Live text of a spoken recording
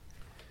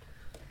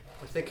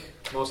I think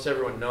most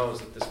everyone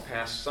knows that this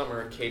past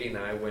summer, Katie and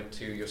I went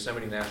to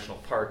Yosemite National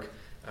Park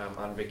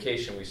on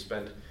vacation. We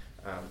spent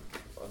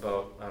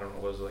about,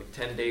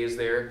 10 days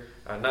there,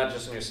 not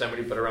just in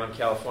Yosemite, but around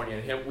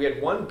California. And we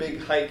had one big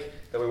hike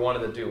that we wanted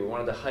to do. We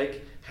wanted to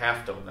hike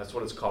Half Dome, that's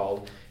what it's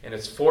called. And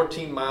it's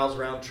 14 miles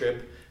round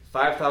trip,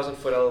 5,000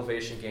 foot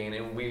elevation gain,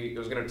 and it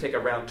was going to take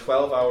around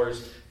 12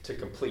 hours to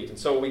complete. And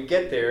so we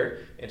get there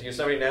into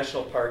Yosemite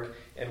National Park,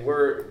 and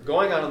we're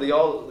going on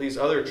all these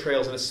other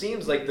trails, and it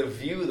seems like the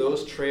view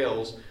those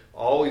trails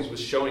always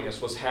was showing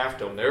us was Half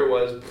Dome. There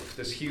was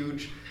this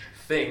huge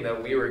thing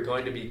that we were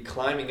going to be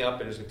climbing up,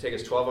 and it was going to take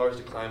us 12 hours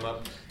to climb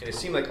up. And it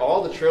seemed like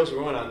all the trails we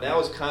were going on, that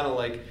was kind of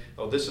like,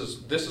 oh, this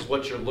is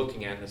what you're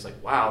looking at. And it's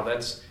like, wow,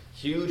 that's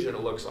huge and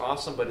it looks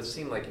awesome. But it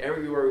seemed like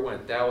everywhere we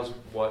went, that was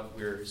what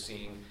we were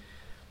seeing.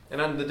 And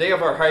on the day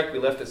of our hike, we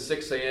left at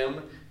 6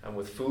 a.m.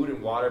 With food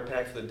and water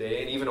packed for the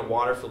day, and even a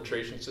water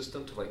filtration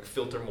system to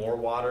filter more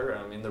water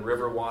in the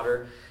river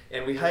water.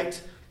 And we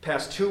hiked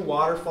past 2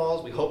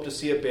 waterfalls. We hoped to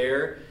see a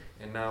bear.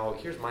 And now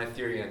here's my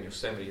theory on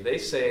Yosemite. They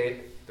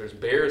say there's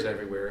bears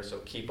everywhere, so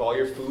keep all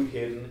your food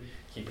hidden,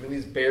 keep it in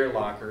these bear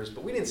lockers.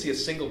 But we didn't see a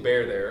single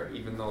bear there,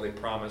 even though they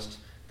promised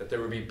that there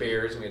would be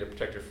bears and we had to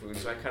protect our food.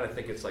 So I kind of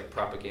think it's like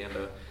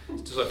propaganda,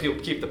 so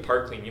people keep the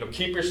park clean.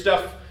 Keep your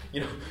stuff,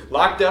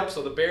 locked up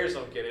so the bears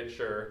don't get it.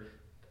 Sure,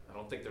 I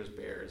don't think there's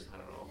bears. I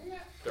don't know.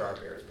 There are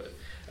bears, but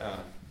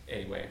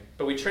anyway.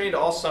 But we trained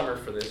all summer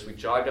for this. We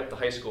jogged up the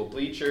high school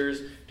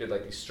bleachers, did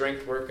these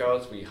strength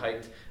workouts. We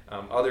hiked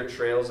other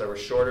trails that were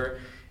shorter.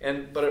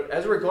 But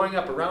as we're going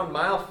up around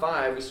mile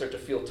 5, we start to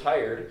feel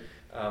tired.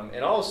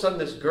 And all of a sudden,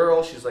 this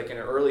girl, she's in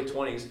her early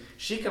 20s,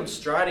 she comes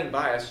striding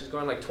by us. She's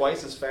going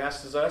twice as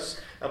fast as us,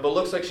 but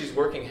looks like she's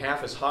working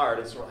half as hard.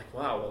 And so we're like,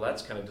 wow, well,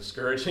 that's kind of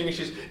discouraging.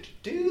 She's,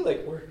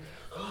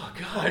 oh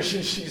gosh,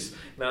 and she's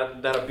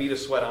not a bead of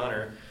sweat on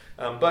her.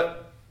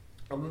 But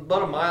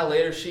about a mile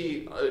later,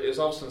 she is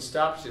all of a sudden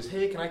stopped. She says,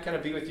 hey, can I kind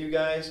of be with you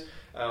guys?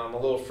 I'm a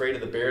little afraid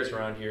of the bears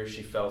around here.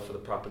 She fell for the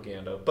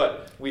propaganda.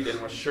 But we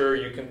didn't. We're sure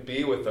you can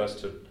be with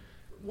us to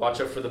watch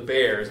out for the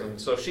bears. And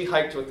so she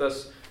hiked with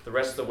us the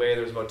rest of the way.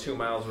 There was about 2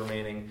 miles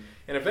remaining.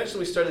 And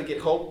eventually we started to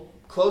get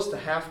close to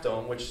Half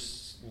Dome,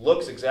 which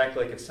looks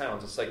exactly like it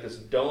sounds. It's like this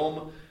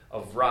dome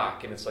of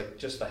rock, and it's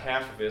just the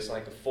half of it. It's not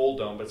like a full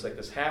dome, but it's like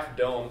this half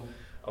dome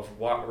of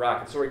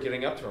rock. And so we're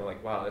getting up to it, and we're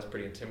like, wow, that's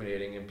pretty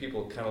intimidating. And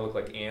people kind of look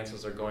like ants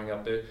as they're going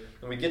up there.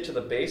 And we get to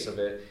the base of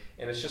it,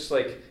 and it's just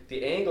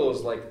the angle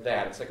is like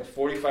that. It's like a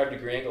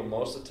 45-degree angle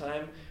most of the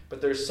time, but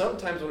there's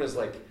sometimes when it's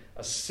a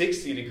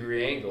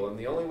 60-degree angle, and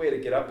the only way to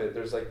get up it,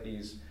 there's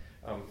these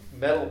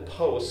metal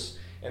posts,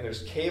 and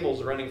there's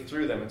cables running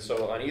through them. And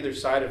so on either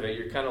side of it,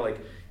 you're kind of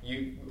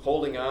you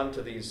holding on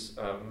to these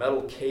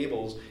metal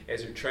cables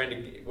as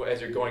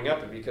you're going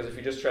up it, because if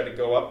you just try to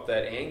go up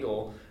that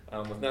angle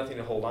with nothing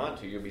to hold on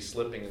to, you'll be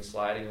slipping and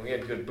sliding. And we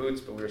had good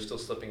boots, but we were still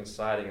slipping and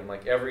sliding.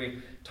 And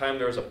every time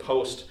there was a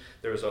post,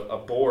 there was a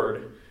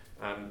board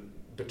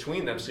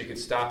between them so you could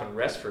stop and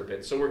rest for a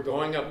bit. So we're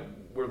going up,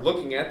 we're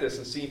looking at this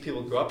and seeing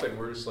people go up, and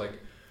we're just like,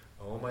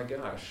 oh my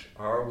gosh,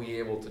 are we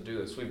able to do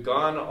this? We've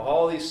gone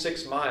all these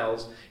 6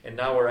 miles, and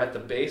now we're at the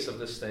base of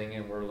this thing,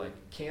 and we're like,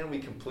 can we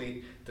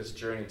complete this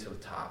journey to the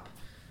top?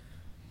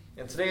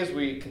 And today, as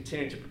we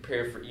continue to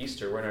prepare for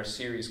Easter, we're in our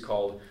series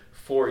called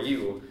For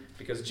You,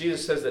 because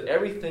Jesus says that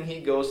everything he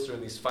goes through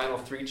in these final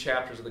 3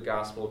 chapters of the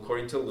gospel,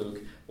 according to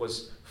Luke,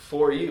 was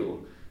for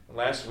you. And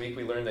last week,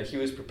 we learned that he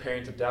was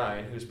preparing to die,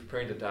 and he was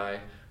preparing to die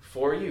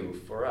for you,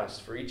 for us,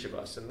 for each of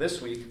us. And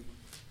this week,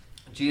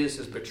 Jesus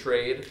is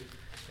betrayed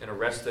and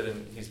arrested,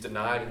 and he's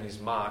denied, and he's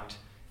mocked,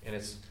 and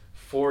it's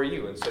for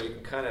you. And so you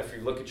can kind of, if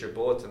you look at your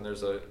bulletin,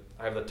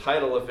 I have the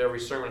title of every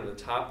sermon at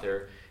the top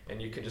there,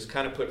 and you can just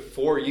kind of put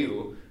for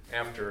you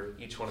after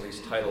each one of these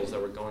titles that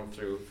we're going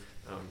through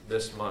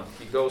this month.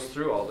 He goes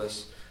through all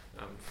this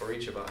for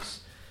each of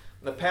us.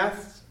 And the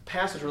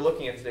passage we're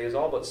looking at today is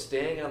all about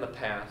staying on the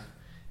path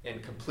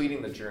and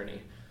completing the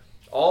journey.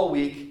 All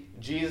week,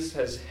 Jesus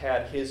has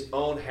had his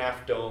own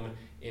Half Dome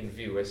in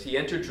view. As he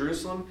entered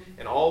Jerusalem,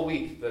 and all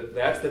week,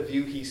 that's the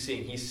view he's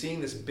seeing. He's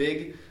seeing this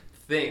big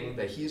thing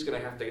that he's going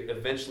to have to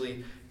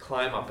eventually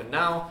climb up. And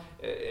now,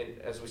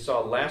 as we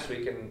saw last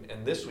week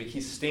and this week,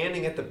 he's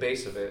standing at the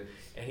base of it,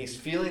 and he's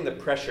feeling the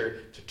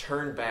pressure to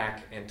turn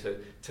back and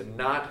to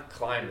not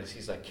climb this.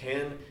 He's like,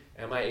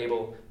 am I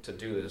able to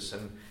do this?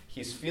 And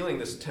he's feeling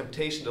this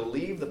temptation to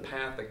leave the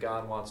path that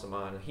God wants him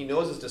on. And he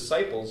knows his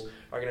disciples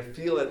are going to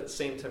feel that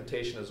same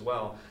temptation as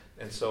well.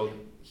 And so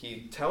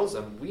he tells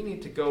them, we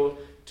need to go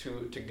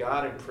to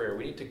God in prayer.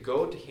 We need to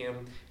go to him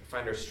and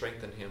find our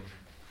strength in him.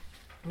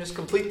 And just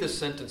complete this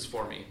sentence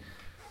for me.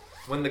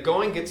 When the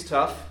going gets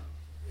tough,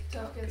 the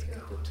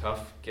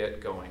tough get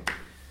going.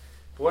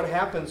 But what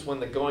happens when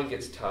the going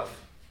gets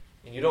tough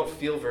and you don't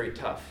feel very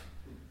tough?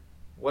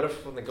 What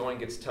if when the going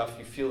gets tough,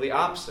 you feel the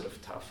opposite of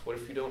tough? What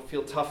if you don't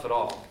feel tough at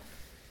all?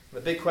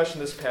 And the big question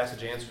this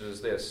passage answers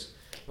is this.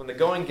 When the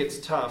going gets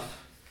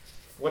tough,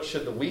 what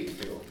should the weak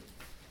do?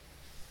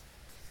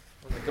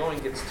 When the going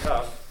gets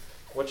tough,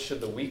 what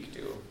should the weak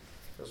do?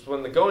 Because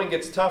when the going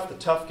gets tough, the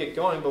tough get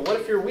going. But what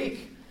if you're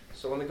weak?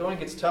 So when the going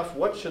gets tough,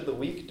 what should the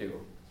weak do?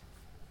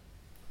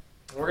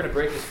 And we're going to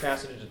break this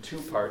passage into two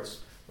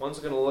parts. One's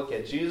going to look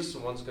at Jesus,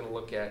 and one's going to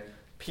look at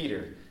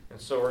Peter. And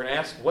so we're going to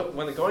ask,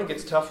 when the going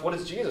gets tough, what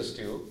does Jesus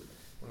do?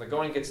 When the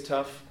going gets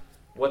tough,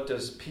 what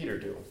does Peter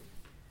do?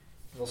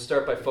 We'll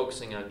start by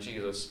focusing on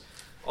Jesus.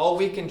 All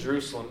week in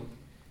Jerusalem,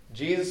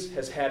 Jesus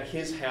has had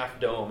his half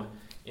dome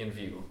in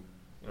view.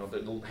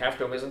 The half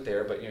dome isn't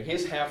there, but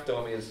his half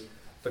dome is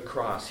the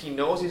cross. He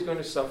knows he's going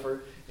to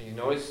suffer, and he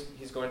knows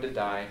he's going to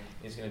die,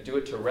 and he's going to do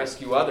it to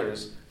rescue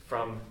others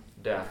from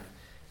death.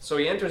 So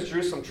he enters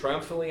Jerusalem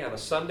triumphantly on a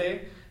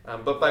Sunday,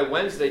 but by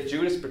Wednesday,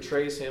 Judas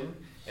betrays him,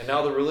 and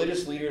now the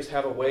religious leaders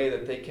have a way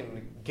that they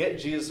can get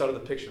Jesus out of the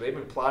picture. They've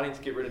been plotting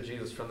to get rid of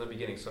Jesus from the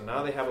beginning, so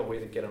now they have a way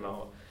to get him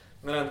out.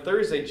 And then on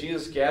Thursday,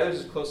 Jesus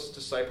gathers his closest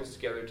disciples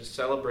together to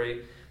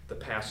celebrate the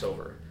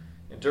Passover.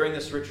 And during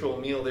this ritual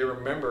meal, they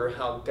remember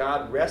how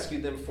God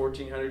rescued them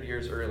 1,400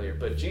 years earlier.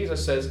 But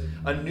Jesus says,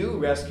 a new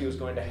rescue is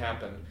going to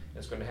happen, and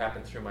it's going to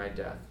happen through my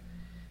death.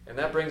 And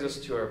that brings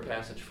us to our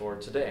passage for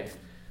today.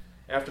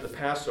 After the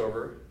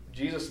Passover,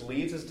 Jesus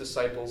leads his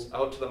disciples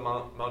out to the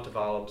Mount of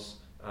Olives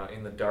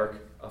in the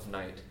dark of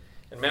night.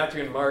 And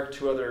Matthew and Mark,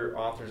 two other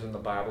authors in the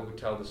Bible who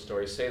tell the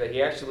story, say that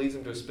he actually leads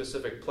them to a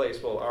specific place.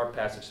 Well, our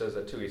passage says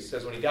that too. He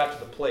says when he got to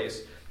the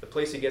place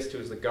he gets to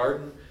is the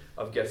Garden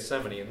of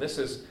Gethsemane. And this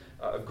is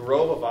a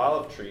grove of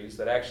olive trees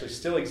that actually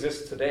still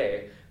exists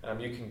today.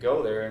 You can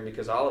go there, and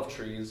because olive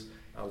trees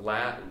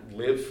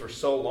live for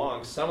so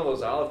long, some of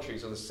those olive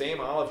trees are the same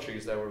olive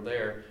trees that were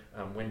there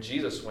when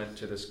Jesus went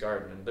to this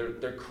garden.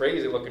 And they're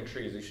crazy-looking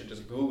trees. You should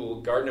just Google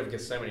Garden of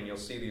Gethsemane, and you'll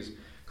see these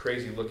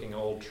crazy-looking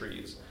old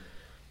trees.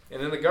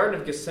 And in the Garden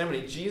of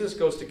Gethsemane, Jesus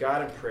goes to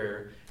God in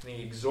prayer, and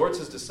he exhorts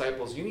his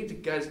disciples,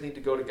 guys need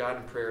to go to God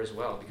in prayer as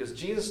well, because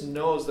Jesus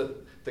knows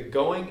that the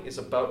going is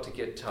about to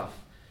get tough.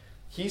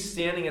 He's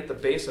standing at the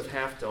base of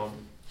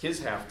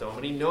his half dome,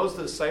 and he knows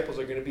the disciples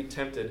are going to be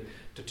tempted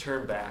to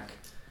turn back.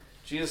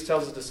 Jesus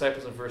tells his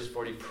disciples in verse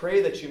 40,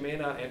 pray that you may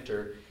not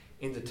enter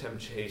into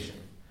temptation.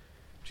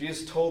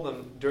 Jesus told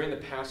them during the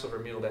Passover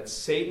meal that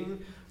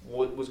Satan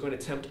was going to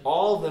tempt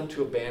all of them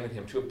to abandon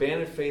him, to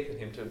abandon faith in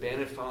him, to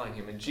abandon following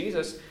him. And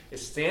Jesus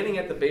is standing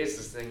at the base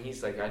of this thing.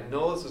 He's like, I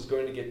know this is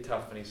going to get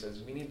tough. And he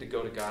says, we need to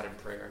go to God in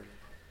prayer.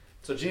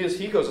 So Jesus,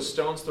 he goes a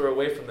stone's throw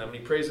away from them, and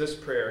he prays this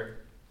prayer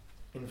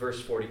in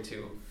verse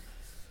 42.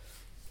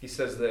 He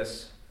says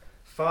this,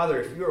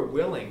 Father, if you are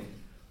willing,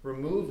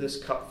 remove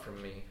this cup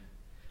from me.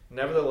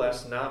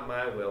 Nevertheless, not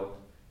my will,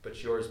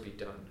 but yours be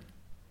done.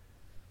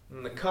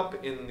 And the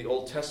cup in the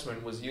Old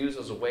Testament was used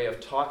as a way of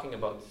talking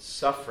about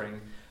suffering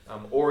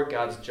or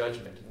God's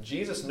judgment. And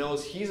Jesus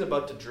knows he's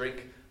about to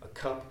drink a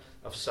cup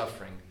of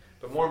suffering.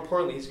 But more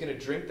importantly, he's going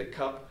to drink the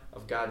cup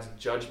of God's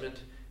judgment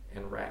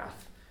and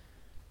wrath.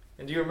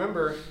 And do you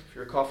remember, if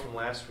you recall from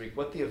last week,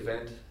 what the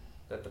event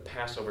that the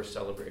Passover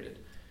celebrated?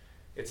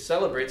 It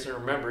celebrates and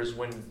remembers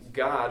when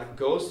God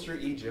goes through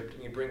Egypt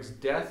and he brings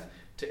death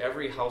to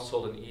every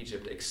household in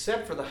Egypt,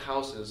 except for the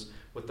houses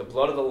with the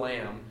blood of the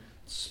lamb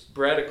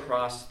spread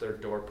across their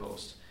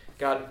doorposts.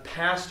 God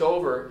passed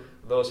over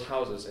those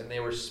houses, and they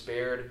were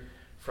spared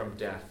from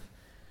death.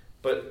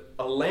 But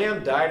a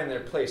lamb died in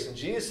their place, and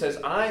Jesus says,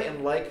 I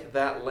am like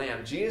that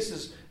lamb.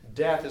 Jesus'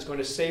 death is going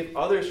to save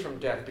others from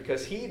death.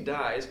 Because he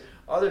dies,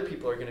 other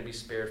people are going to be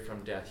spared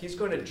from death. He's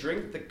going to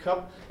drink the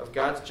cup of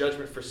God's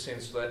judgment for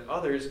sin so that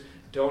others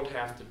don't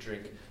have to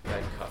drink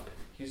that cup.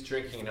 He's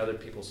drinking in other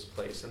people's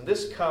place. And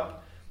this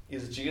cup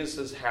is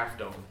Jesus' half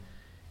dome.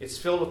 It's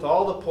filled with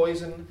all the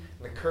poison and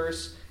the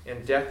curse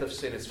and death of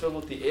sin. It's filled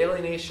with the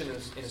alienation and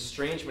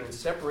estrangement and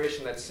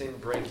separation that sin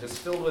brings. It's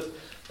filled with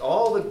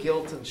all the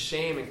guilt and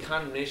shame and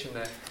condemnation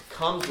that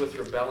comes with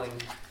rebelling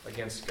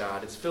against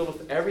God. It's filled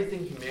with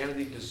everything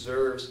humanity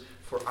deserves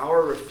for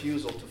our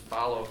refusal to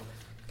follow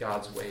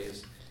God's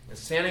ways. And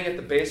standing at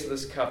the base of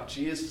this cup,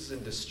 Jesus is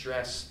in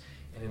distress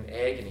and in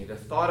agony. The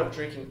thought of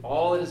drinking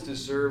all that is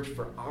deserved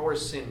for our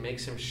sin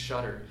makes him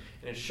shudder.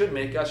 And it should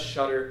make us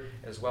shudder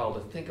as well to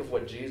think of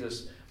what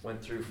Jesus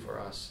went through for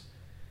us.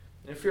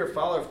 And if you're a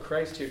follower of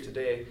Christ here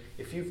today,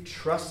 if you've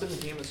trusted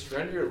in him and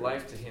surrendered your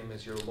life to him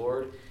as your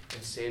Lord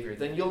and Savior,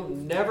 then you'll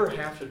never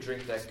have to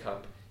drink that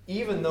cup,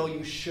 even though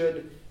you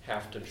should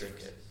have to drink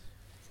it.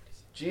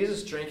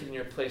 Jesus drank it in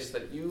your place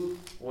that you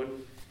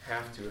wouldn't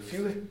have to.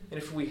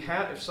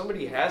 If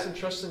somebody hasn't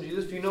trusted in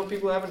Jesus, if you know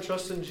people haven't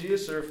trusted in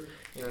Jesus, or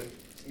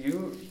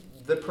if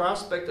the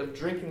prospect of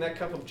drinking that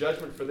cup of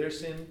judgment for their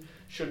sin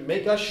should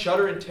make us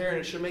shudder in terror,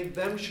 and it should make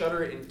them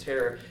shudder in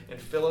terror and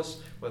fill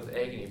us with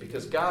agony,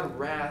 because God's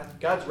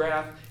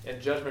wrath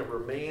and judgment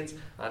remains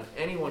on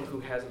anyone who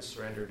hasn't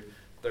surrendered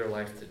their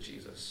life to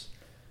Jesus.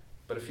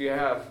 But if you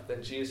have,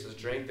 then Jesus has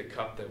drank the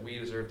cup that we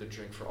deserve to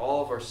drink for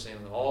all of our sin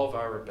and all of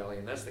our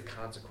rebellion. That's the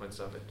consequence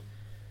of it.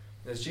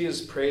 And as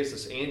Jesus prays,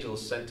 this angel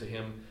is sent to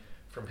him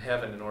from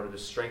heaven in order to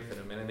strengthen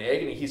him. And in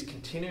agony, he's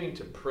continuing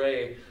to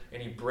pray,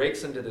 and he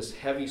breaks into this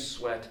heavy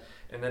sweat.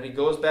 And then he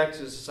goes back to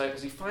his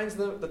disciples. He finds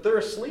that they're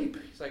asleep.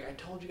 He's like, I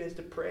told you guys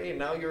to pray, and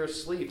now you're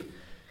asleep.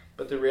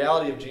 But the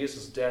reality of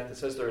Jesus' death, it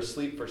says they're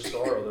asleep for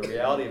sorrow. The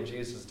reality of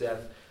Jesus'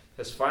 death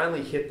has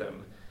finally hit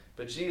them.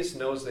 But Jesus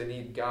knows they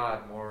need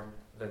God more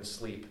than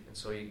sleep, and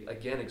so he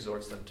again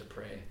exhorts them to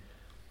pray.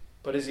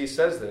 But as he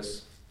says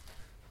this,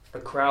 a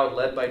crowd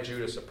led by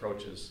Judas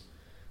approaches.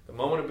 The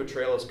moment of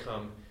betrayal has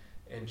come,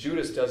 and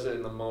Judas does it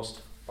in the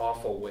most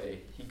awful way.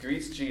 He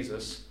greets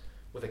Jesus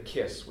with a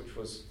kiss, which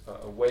was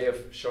a way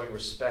of showing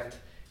respect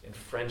and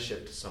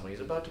friendship to someone.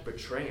 He's about to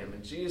betray him,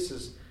 and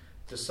Jesus'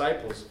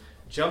 disciples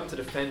jump to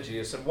defend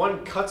Jesus, and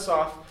one cuts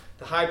off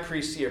the high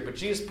priest's ear, but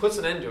Jesus puts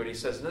an end to it. He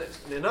says,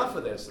 enough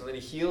of this, and then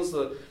he heals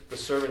the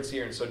servant's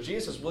ear. And so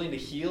Jesus is willing to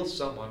heal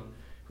someone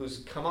who's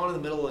come out in the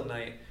middle of the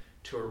night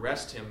to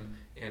arrest him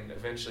and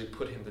eventually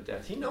put him to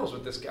death. He knows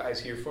what this guy's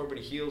here for, but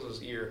he heals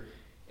his ear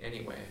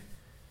anyway.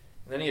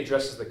 And then he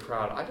addresses the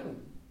crowd. I've been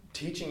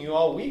teaching you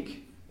all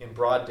week in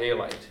broad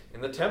daylight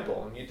in the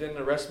temple, and you didn't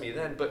arrest me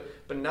then, but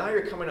now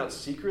you're coming out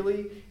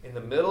secretly in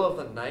the middle of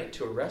the night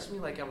to arrest me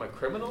like I'm a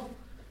criminal?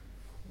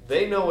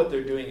 They know what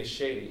they're doing is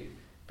shady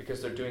because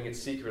they're doing it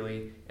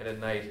secretly and at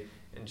night,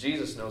 and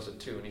Jesus knows it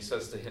too, and he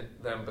says to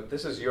them, but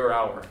this is your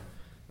hour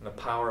and the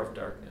power of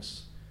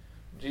darkness.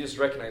 Jesus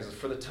recognizes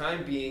for the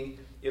time being,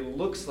 it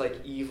looks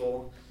like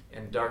evil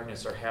and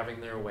darkness are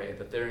having their way,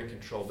 that they're in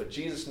control, but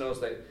Jesus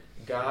knows that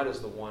God is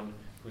the one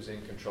who's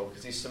in control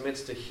because he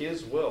submits to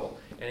his will,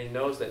 and he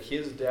knows that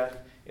his death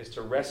is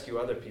to rescue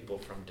other people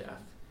from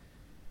death.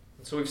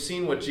 And so we've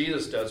seen what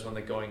Jesus does when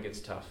the going gets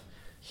tough.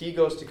 He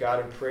goes to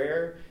God in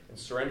prayer and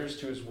surrenders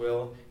to his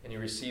will, and he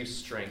receives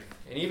strength.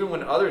 And even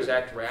when others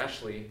act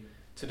rashly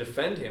to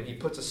defend him, he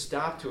puts a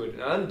stop to it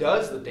and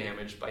undoes the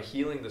damage by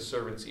healing the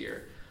servant's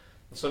ear.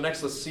 And so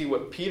next, let's see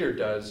what Peter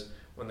does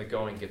when the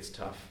going gets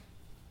tough.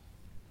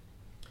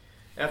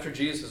 After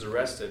Jesus is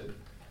arrested,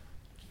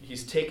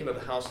 he's taken to the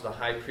house of the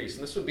high priest.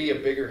 And this would be a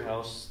bigger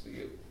house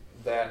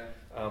that,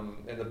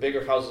 and the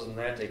bigger houses in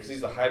that day, because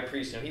he's the high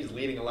priest, and he's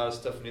leading a lot of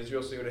stuff in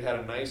Israel, so he would have had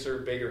a nicer,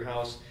 bigger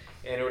house.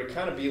 And it would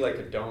kind of be like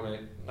a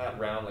donut, not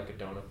round like a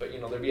donut, but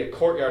there'd be a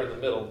courtyard in the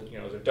middle,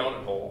 there's a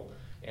donut hole,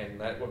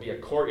 and that would be a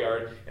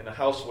courtyard, and the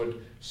house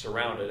would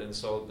surround it. And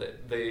so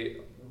the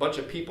bunch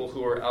of people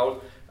who were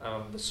out,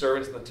 the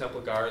servants and the temple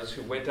guards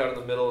who went out in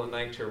the middle of the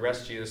night to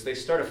arrest Jesus, they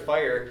start a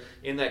fire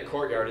in that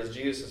courtyard as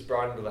Jesus is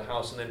brought into the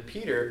house. And then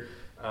Peter,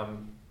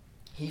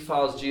 he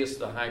follows Jesus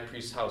to the high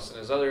priest's house, and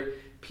as other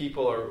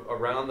people are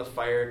around the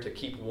fire to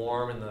keep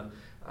warm in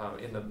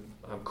the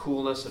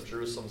coolness of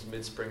Jerusalem's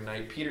mid-spring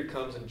night, Peter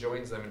comes and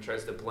joins them and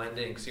tries to blend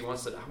in because he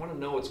wants to. I want to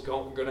know what's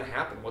going to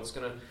happen. What's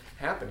going to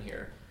happen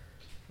here?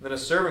 And then a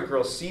servant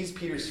girl sees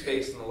Peter's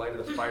face in the light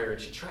of the fire, and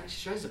she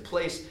tries to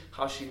place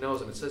how she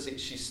knows him. It says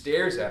she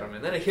stares at him,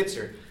 and then it hits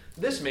her.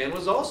 This man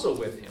was also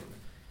with him,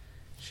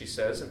 she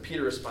says, and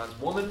Peter responds,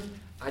 "Woman,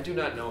 I do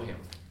not know him."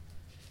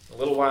 A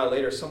little while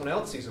later, someone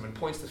else sees him and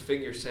points the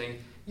finger,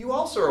 saying, "You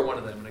also are one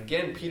of them." And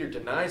again, Peter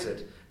denies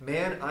it.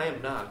 "Man, I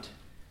am not."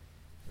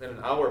 Then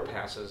an hour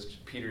passes.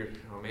 Peter,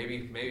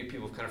 maybe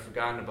people have kind of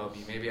forgotten about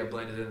me. Maybe I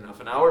blended in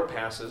enough. An hour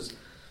passes,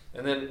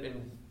 and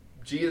then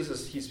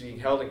Jesus, he's being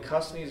held in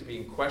custody. He's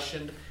being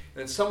questioned. And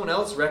then someone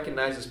else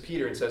recognizes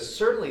Peter and says,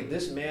 "Certainly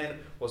this man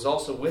was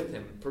also with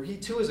him, for he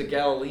too is a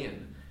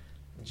Galilean."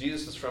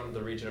 Jesus is from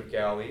the region of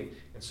Galilee,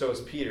 and so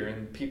is Peter.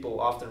 And people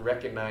often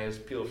recognize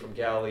people from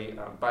Galilee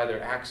by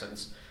their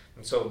accents.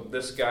 And so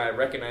this guy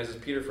recognizes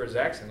Peter for his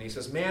accent. And he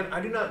says, "Man,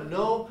 I do not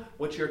know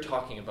what you're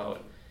talking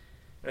about."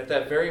 And at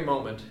that very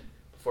moment,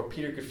 before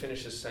Peter could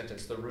finish his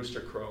sentence, the rooster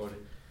crowed.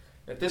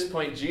 At this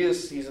point,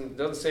 Jesus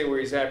doesn't say where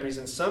he's at, but he's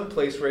in some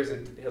place where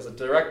he has a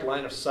direct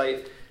line of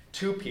sight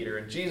to Peter.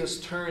 And Jesus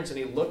turns and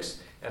he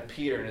looks at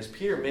Peter. And as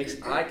Peter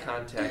makes eye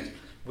contact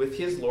with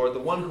his Lord, the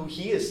one who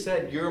he has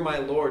said, "You're my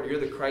Lord, you're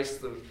the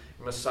Christ, the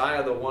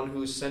Messiah, the one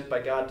who's sent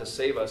by God to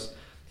save us,"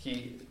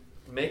 he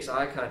makes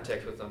eye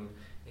contact with him.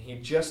 And he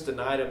just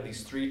denied him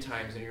these 3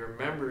 times. And he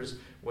remembers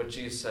what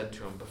Jesus said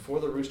to him. Before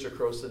the rooster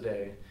crows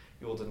today,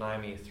 you will deny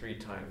me 3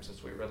 times,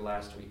 as we read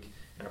last week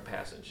in our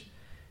passage.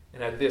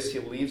 And at this, he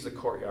leaves the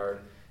courtyard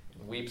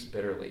and weeps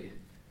bitterly.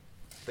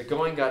 The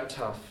going got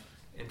tough,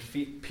 and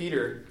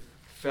Peter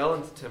fell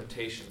into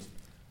temptation,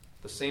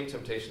 the same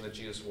temptation that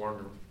Jesus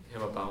warned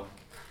him about.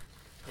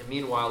 And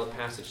meanwhile, the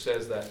passage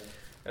says that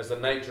as the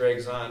night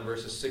drags on,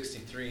 verses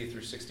 63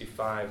 through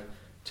 65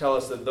 tell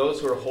us that those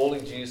who are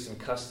holding Jesus in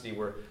custody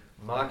were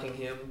mocking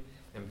him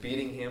and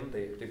beating him.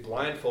 They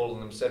blindfolded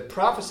him and said,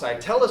 "Prophesy,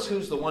 tell us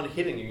who's the one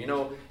hitting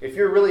you. If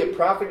you're really a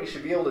prophet, you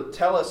should be able to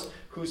tell us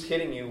who's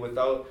hitting you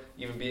without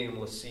even being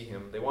able to see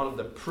him." They wanted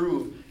to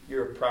prove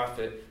you're a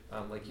prophet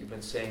like you've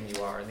been saying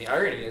you are. And the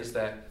irony is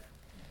that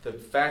the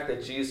fact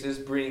that Jesus is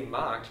being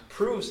mocked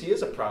proves he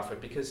is a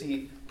prophet because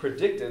he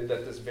predicted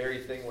that this very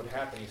thing would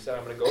happen. He said,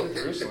 "I'm going to go to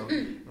Jerusalem,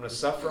 I'm going to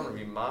suffer, I'm going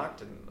to be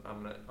mocked, and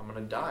I'm going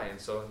to die." And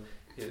so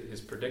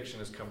his prediction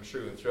has come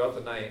true. And throughout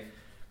the night,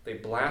 they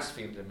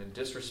blasphemed him and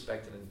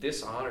disrespected and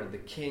dishonored the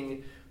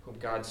king whom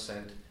God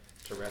sent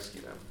to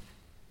rescue them.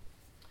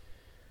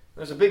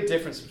 There's a big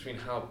difference between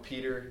how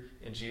Peter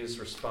and Jesus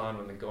respond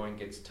when the going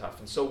gets tough.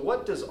 And so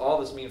what does all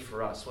this mean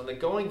for us? When the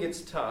going gets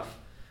tough,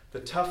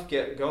 the tough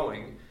get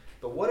going.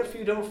 But what if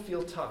you don't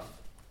feel tough?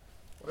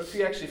 What if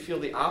you actually feel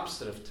the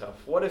opposite of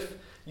tough? What if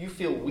you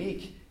feel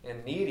weak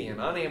and needy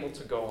and unable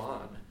to go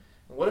on?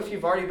 And what if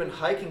you've already been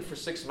hiking for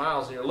 6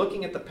 miles and you're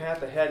looking at the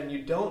path ahead and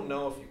you don't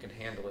know if you can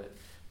handle it?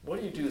 What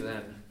do you do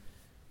then?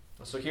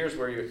 So here's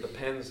where the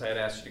pens I had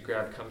asked you to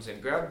grab comes in.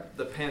 Grab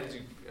the pens,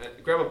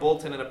 grab a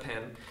bulletin and a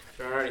pen, if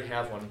you already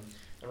have one,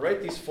 and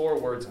write these 4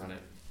 words on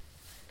it.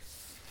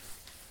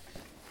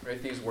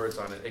 Write these words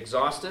on it.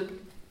 Exhausted,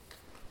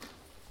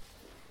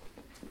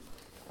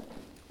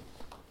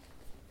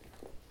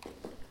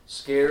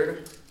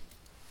 scared,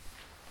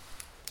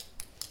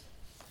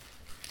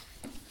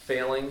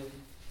 failing,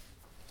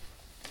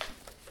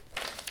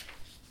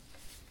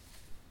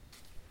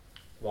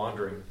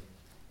 wandering.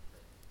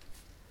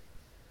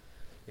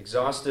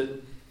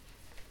 Exhausted,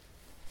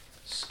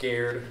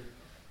 scared,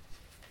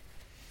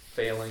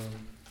 failing,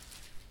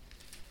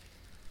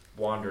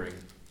 wandering.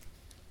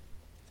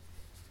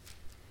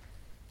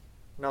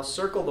 Now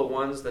circle the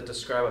ones that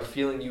describe a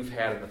feeling you've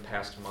had in the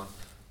past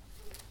month.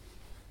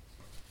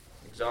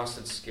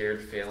 Exhausted,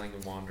 scared, failing,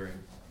 and wandering.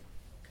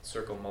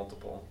 Circle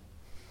multiple.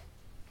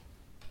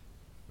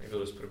 Maybe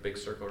we'll just put a big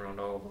circle around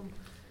all of them.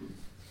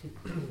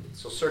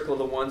 So circle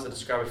the ones that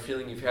describe a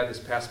feeling you've had this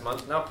past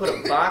month. Now put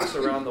a box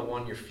around the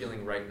one you're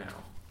feeling right now.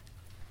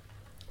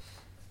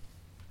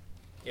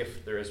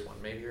 If there is one.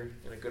 Maybe you're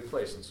in a good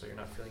place and so you're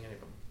not feeling any of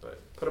them.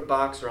 But put a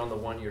box around the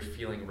one you're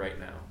feeling right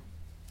now.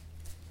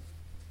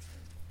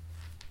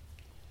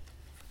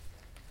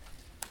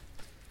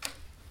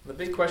 The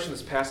big question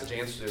this passage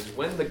answers is,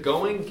 when the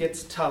going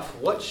gets tough,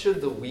 what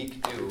should the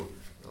weak do?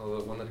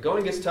 When the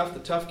going gets tough, the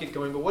tough get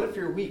going. But what if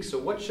you're weak? So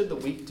what should the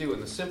weak do?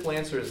 And the simple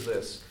answer is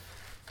this.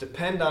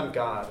 Depend on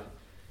God.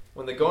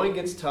 When the going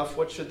gets tough,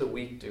 what should the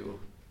weak do?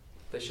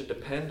 They should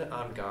depend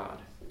on God.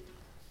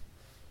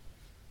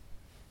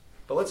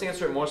 But let's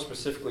answer it more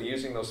specifically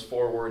using those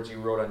 4 words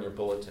you wrote on your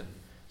bulletin.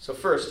 So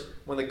first,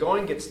 when the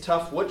going gets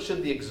tough, what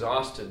should the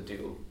exhausted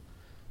do?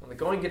 When the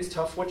going gets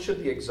tough, what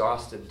should the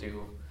exhausted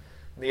do?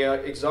 The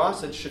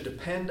exhausted should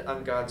depend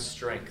on God's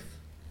strength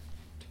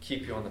to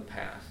keep you on the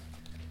path.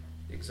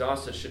 The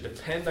exhausted should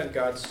depend on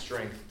God's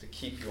strength to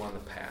keep you on the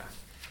path.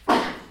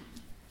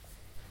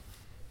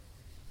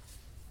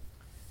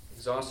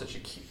 Exhausted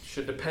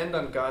should depend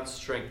on God's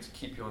strength to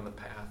keep you on the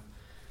path.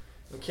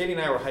 When Katie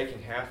and I were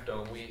hiking Half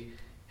Dome, we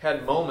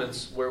had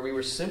moments where we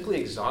were simply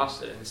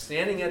exhausted. And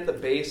standing at the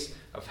base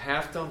of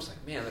Half Dome, it's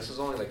like, man, this is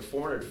only like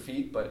 400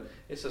 feet, but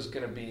this is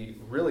going to be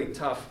really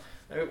tough.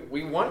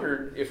 We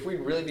wondered if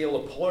we'd really be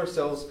able to pull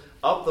ourselves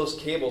up those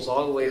cables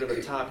all the way to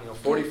the top,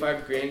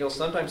 45-degree angle,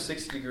 sometimes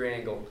 60-degree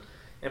angle.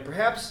 And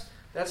perhaps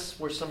that's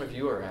where some of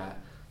you are at.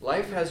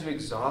 Life has you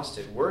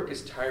exhausted. Work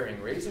is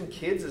tiring. Raising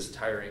kids is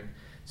tiring.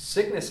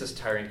 Sickness is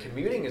tiring.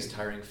 Commuting is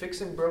tiring.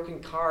 Fixing broken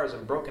cars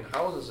and broken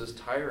houses is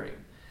tiring.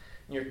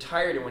 And you're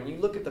tired, and when you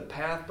look at the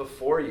path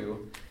before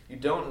you, you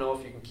don't know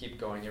if you can keep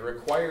going. It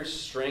requires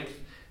strength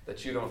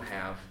that you don't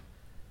have.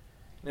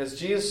 And as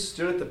Jesus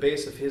stood at the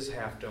base of his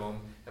Half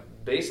Dome, at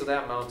the base of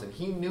that mountain,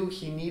 he knew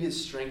he needed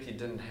strength he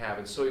didn't have.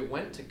 And so he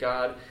went to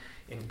God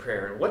in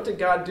prayer. And what did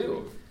God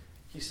do?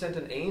 He sent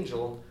an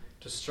angel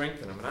to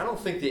strengthen him. And I don't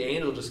think the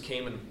angel just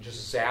came and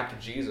just zapped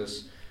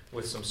Jesus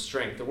with some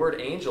strength. The word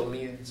angel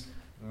means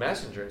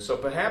messenger. And so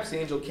perhaps the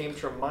angel came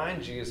to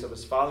remind Jesus of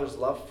his Father's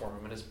love for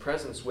him and his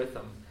presence with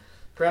him.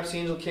 Perhaps the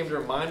angel came to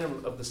remind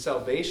him of the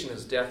salvation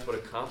his death would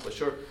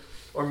accomplish.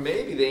 Or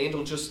maybe the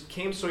angel just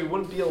came so he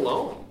wouldn't be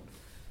alone.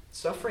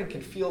 Suffering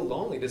can feel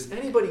lonely. Does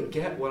anybody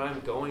get what I'm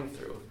going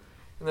through?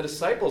 And the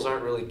disciples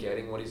aren't really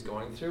getting what he's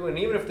going through. And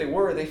even if they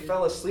were, they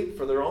fell asleep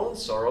for their own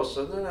sorrow,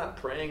 so they're not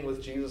praying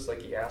with Jesus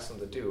like he asked them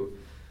to do.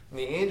 And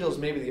the angel is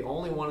maybe the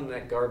only one in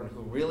that garden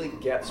who really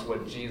gets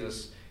what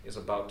Jesus is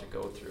about to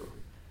go through.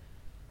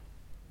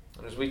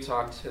 And as we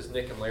talked, as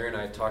Nick and Larry and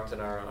I talked in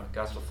our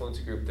Gospel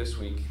Fluency group this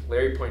week,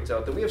 Larry points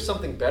out that we have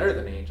something better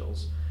than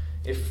angels.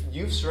 If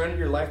you've surrendered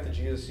your life to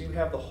Jesus, you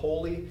have the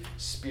Holy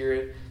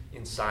Spirit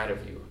inside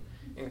of you.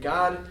 And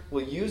God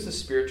will use the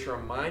Spirit to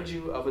remind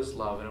you of his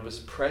love and of his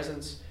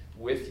presence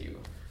with you.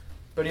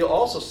 But he'll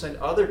also send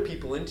other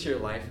people into your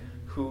life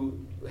who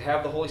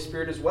have the Holy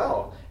Spirit as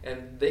well.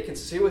 And they can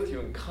sit with you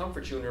and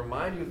comfort you and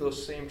remind you of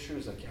those same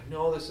truths. Like, I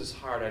know this is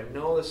hard. I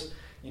know this,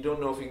 you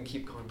don't know if you can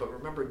keep going. But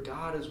remember,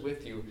 God is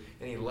with you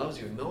and he loves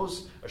you. And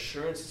those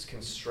assurances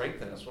can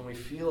strengthen us when we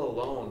feel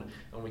alone,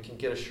 and we can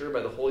get assured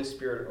by the Holy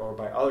Spirit or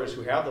by others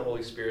who have the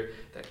Holy Spirit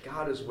that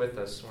God is with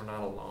us and we're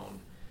not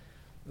alone.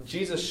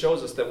 Jesus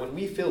shows us that when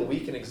we feel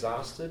weak and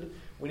exhausted,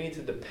 we need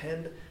to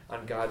depend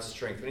on God's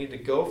strength. We need to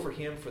go for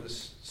him for the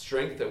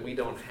strength that we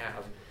don't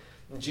have.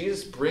 And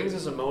Jesus brings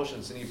his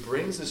emotions and he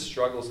brings his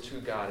struggles to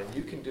God, and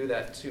you can do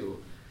that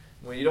too.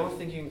 When you don't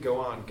think you can go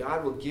on,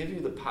 God will give you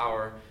the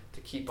power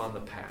to keep on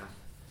the path.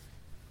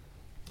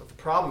 But the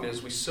problem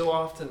is we so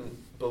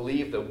often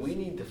believe that we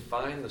need to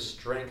find the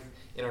strength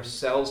in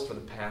ourselves for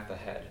the path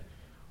ahead.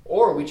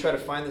 Or we try to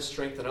find the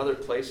strength in other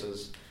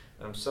places.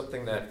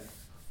 Something that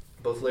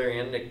both Larry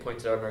and Nick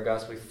pointed out in our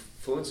Gospel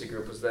Fluency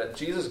group was that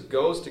Jesus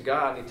goes to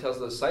God and he tells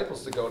the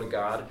disciples to go to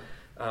God,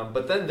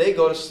 but then they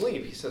go to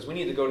sleep. He says, we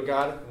need to go to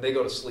God, and they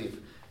go to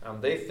sleep.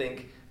 They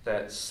think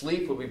that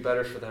sleep would be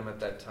better for them at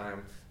that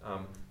time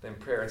than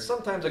prayer. And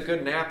sometimes a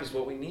good nap is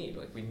what we need.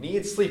 Like, we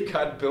need sleep.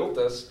 God built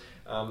us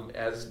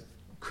as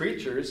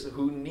creatures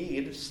who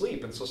need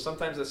sleep. And so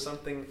sometimes that's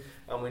something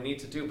we need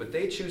to do. But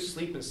they choose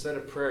sleep instead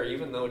of prayer,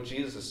 even though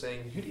Jesus is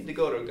saying, you need to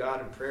go to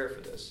God in prayer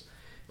for this.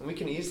 And we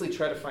can easily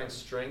try to find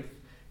strength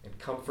and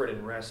comfort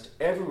and rest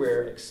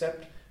everywhere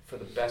except for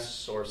the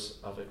best source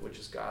of it, which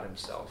is God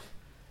himself.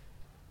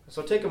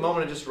 So take a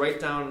moment and just write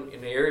down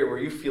in the area where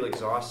you feel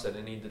exhausted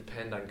and need to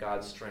depend on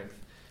God's strength.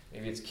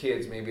 Maybe it's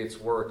kids, maybe it's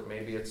work,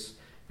 maybe it's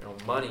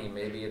money,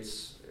 maybe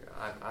it's,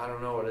 I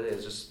don't know what it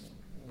is. Just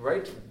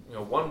write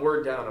one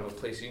word down of a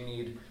place you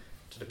need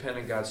to depend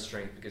on God's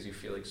strength because you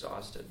feel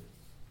exhausted.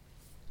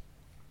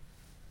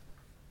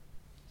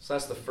 So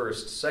that's the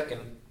first.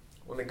 Second,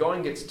 when the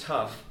going gets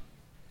tough,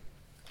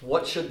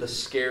 what should the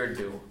scared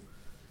do?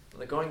 When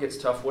the going gets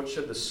tough, what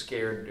should the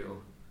scared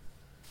do?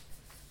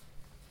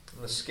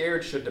 And the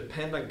scared should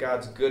depend on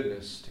God's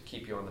goodness to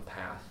keep you on the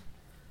path.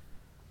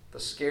 The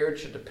scared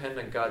should depend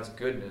on God's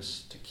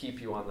goodness to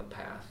keep you on the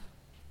path.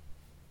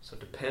 So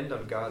depend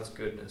on God's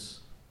goodness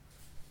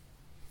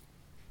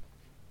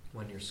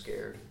when you're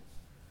scared.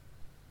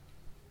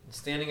 And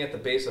standing at the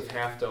base of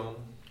Half Dome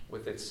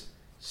with its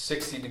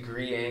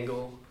 60-degree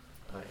angle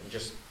and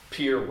just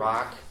pure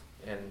rock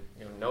and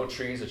no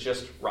trees, it's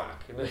just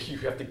rock. And then you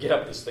have to get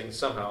up this thing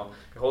somehow,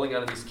 holding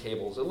onto these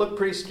cables. It looked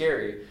pretty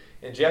scary.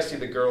 And Jessie,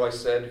 the girl I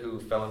said who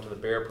fell into the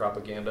bear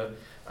propaganda,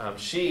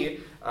 she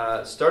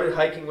started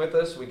hiking with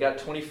us. We got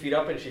 20 feet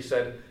up and she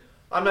said,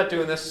 I'm not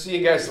doing this. See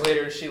you guys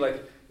later.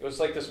 And it was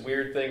like this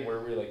weird thing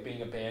where we were like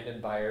being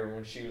abandoned by her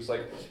when she's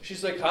like,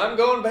 I'm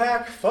going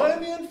back.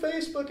 Find me on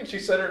Facebook. And she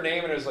said her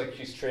name and it was like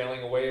she's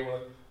trailing away. And we're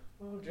like,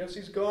 oh,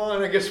 Jessie's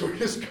gone. I guess we're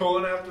just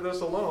going after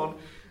this alone.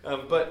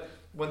 But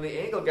when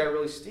the angle got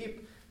really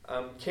steep,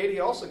 Katie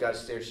also got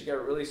scared. She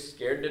got really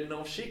scared, didn't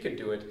know if she could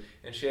do it.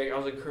 And I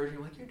was encouraging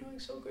her, like, you're doing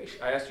so great.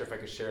 I asked her if I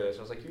could share this.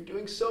 I was like, you're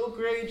doing so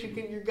great.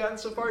 You've gotten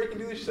so far, you can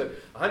do this. She said,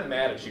 I'm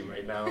mad at you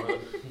right now.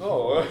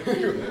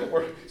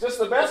 Is this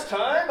the best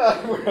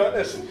time? We're on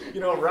this,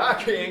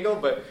 rock angle.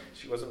 But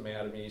she wasn't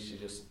mad at me. She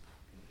just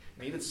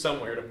needed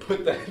somewhere to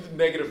put that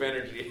negative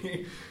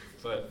energy.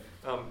 But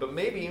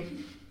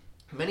maybe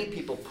many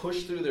people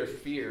push through their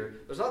fear.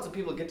 There's lots of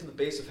people who get to the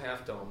base of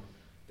Half Dome.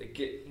 They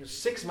get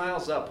 6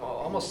 miles up,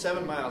 almost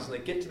 7 miles, and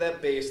they get to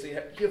that base. You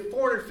have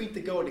 400 feet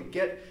to go to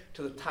get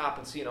to the top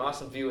and see an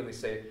awesome view, and they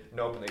say,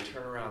 nope, and they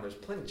turn around. There's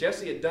plenty.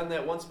 Jessie had done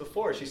that once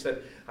before. She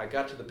said, I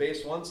got to the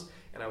base once,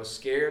 and I was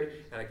scared,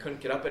 and I couldn't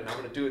get up it, and I'm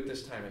going to do it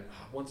this time.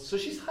 And so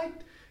she's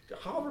hiked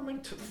however many,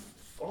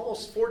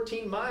 almost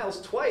 14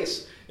 miles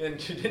twice, and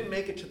she didn't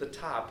make it to the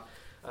top.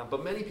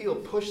 But many people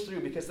push through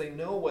because they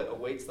know what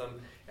awaits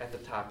them at the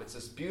top. It's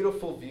this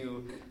beautiful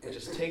view that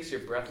just takes your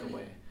breath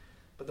away.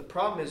 But the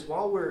problem is,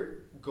 while we're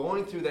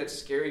going through that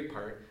scary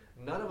part,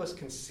 none of us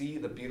can see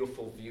the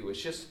beautiful view.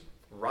 It's just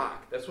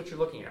rock. That's what you're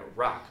looking at,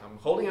 rock. I'm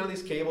holding on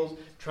these cables,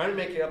 trying to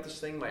make it up this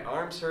thing. My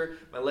arms hurt,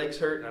 my legs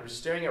hurt, and I'm just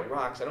staring at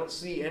rocks. I don't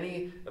see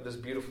any of this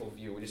beautiful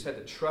view. We just had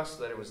to trust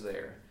that it was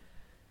there.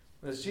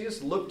 And as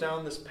Jesus looked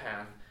down this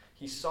path,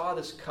 he saw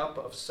this cup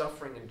of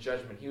suffering and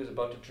judgment he was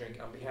about to drink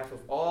on behalf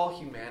of all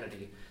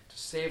humanity to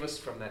save us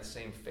from that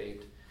same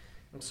fate.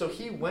 And so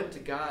he went to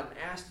God and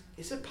asked,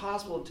 is it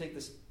possible to take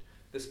this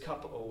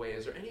cup away?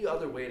 Is there any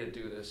other way to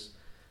do this?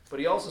 But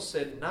he also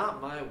said,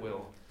 not my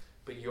will,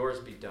 but yours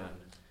be done.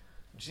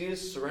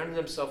 Jesus surrendered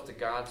himself to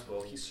God's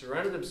will. He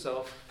surrendered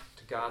himself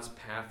to God's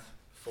path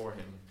for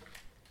him.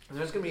 And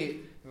there's going to be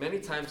many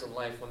times in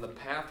life when the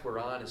path we're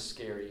on is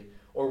scary,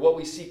 or what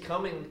we see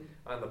coming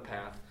on the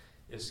path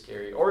is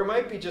scary. Or we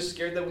might be just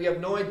scared that we have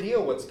no idea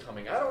what's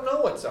coming. I don't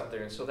know what's up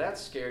there, and so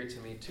that's scary to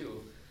me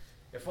too.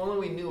 If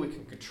only we knew we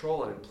can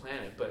control it and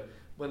plan it. But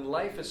when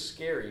life is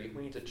scary,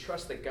 we need to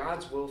trust that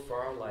God's will for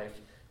our life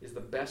is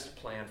the best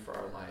plan for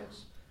our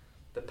lives.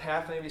 The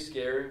path may be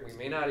scary. We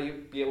may not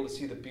be able to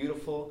see the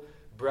beautiful,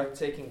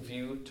 breathtaking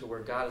view to where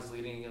God is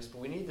leading us,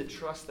 but we need to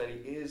trust that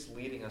he is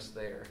leading us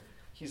there.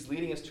 He's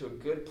leading us to a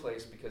good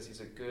place because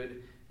he's a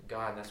good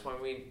God, and that's why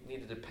we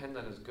need to depend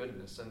on his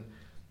goodness. And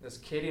as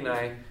Katie and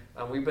I,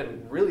 we've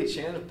been really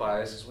challenged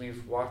by this as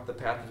we've walked the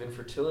path of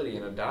infertility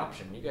and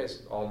adoption. You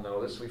guys all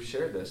know this. We've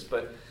shared this.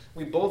 But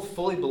we both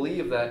fully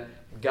believe that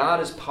God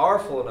is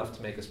powerful enough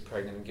to make us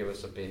pregnant and give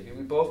us a baby.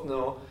 We both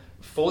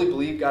fully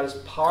believe God is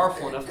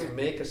powerful enough to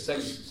make a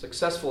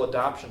successful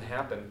adoption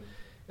happen.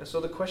 And so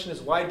the question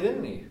is, why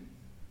didn't he?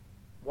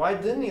 Why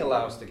didn't he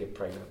allow us to get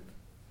pregnant?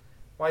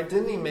 Why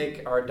didn't he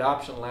make our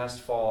adoption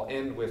last fall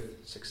end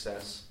with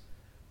success?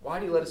 Why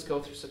did he let us go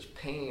through such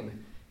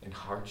pain and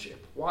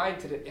hardship? Why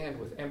did it end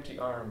with empty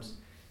arms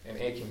and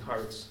aching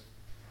hearts?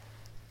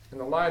 And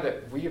the lie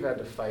that we've had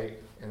to fight,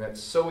 and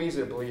that's so easy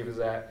to believe, is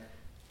that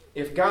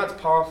if God's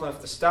powerful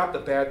enough to stop the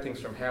bad things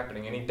from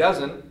happening, and he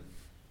doesn't,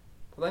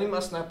 well, then he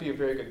must not be a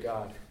very good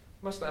God.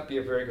 He must not be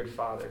a very good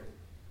father.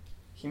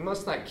 He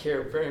must not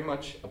care very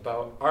much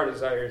about our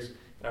desires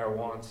and our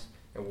wants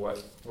and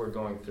what we're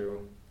going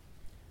through.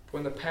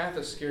 When the path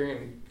is scary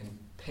and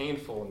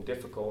painful and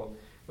difficult,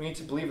 we need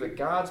to believe that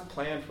God's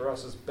plan for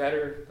us is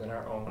better than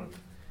our own.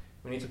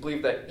 We need to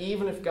believe that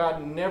even if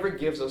God never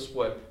gives us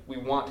what we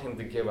want him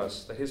to give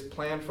us, that his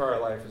plan for our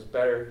life is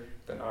better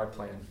than our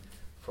plan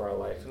for our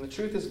life. And the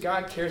truth is,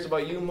 God cares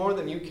about you more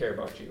than you care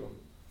about you.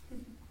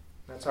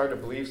 That's hard to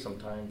believe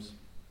sometimes.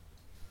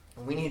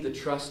 And we need to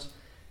trust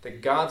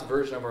that God's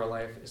version of our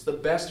life is the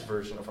best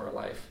version of our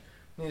life.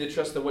 We need to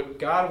trust that what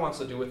God wants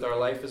to do with our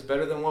life is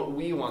better than what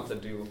we want to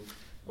do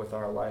with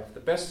our life.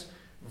 The best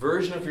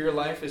version of your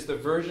life is the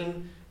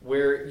version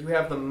where you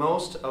have the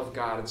most of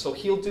God. And so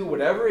he'll do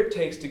whatever it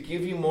takes to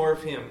give you more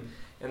of him.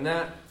 And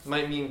that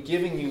might mean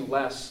giving you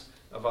less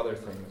of other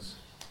things.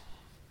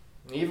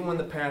 And even when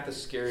the path is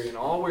scary and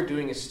all we're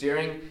doing is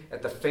staring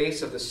at the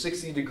face of the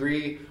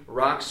 60-degree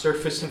rock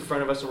surface in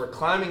front of us, and we're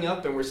climbing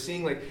up and we're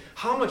seeing like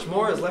how much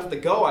more is left to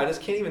go, I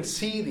just can't even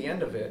see the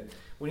end of it.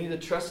 We need to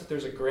trust that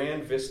there's a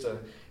grand vista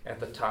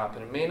at the top.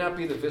 And it may not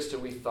be the vista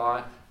we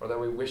thought or that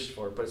we wished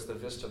for, but it's the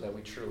vista that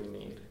we truly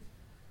need.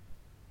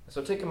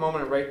 So take a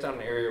moment and write down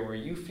an area where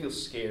you feel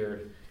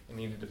scared and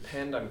need to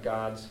depend on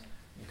God's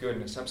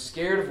goodness. I'm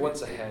scared of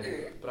what's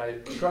ahead, but I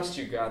trust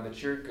you, God,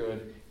 that you're good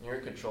and you're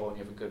in control and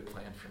you have a good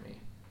plan for me.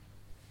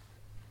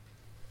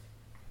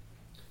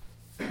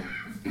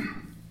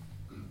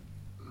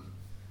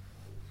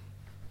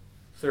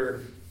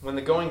 Third, when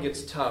the going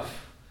gets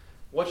tough,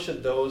 what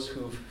should those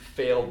who've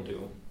failed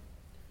do?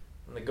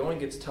 When the going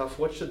gets tough,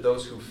 what should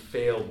those who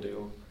failed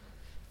do?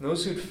 And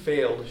those who've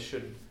failed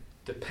should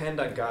depend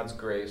on God's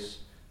grace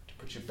to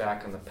put you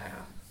back on the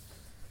path.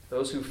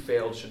 Those who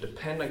failed should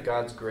depend on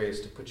God's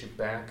grace to put you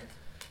back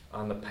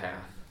on the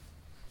path.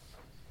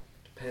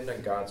 Depend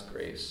on God's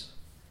grace.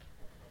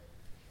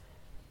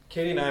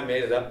 Katie and I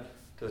made it up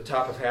to the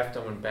top of Half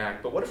Dome and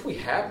back, but what if we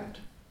hadn't?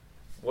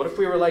 What if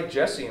we were like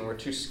Jesse and were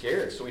too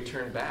scared, so we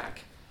turned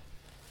back?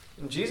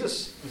 And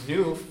Jesus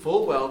knew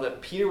full well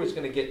that Peter was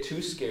going to get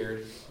too scared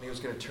and he was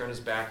going to turn his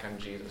back on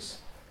Jesus.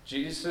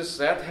 Jesus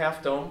is at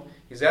Half Dome.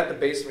 He's at the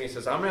basement. He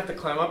says, I'm going to have to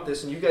climb up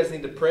this, and you guys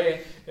need to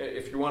pray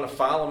if you want to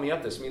follow me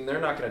up this. I mean,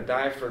 they're not going to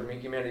die for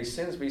humanity's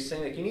sins, but he's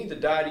saying, like, you need to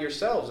die to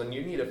yourselves, and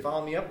you need to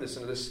follow me up this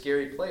into this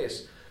scary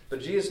place.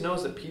 But Jesus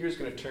knows that Peter's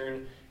going to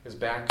turn his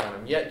back on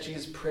him. Yet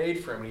Jesus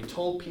prayed for him, and he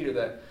told Peter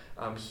that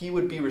he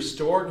would be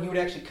restored, and he would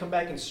actually come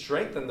back and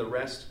strengthen the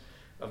rest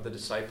of the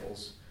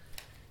disciples.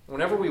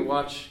 Whenever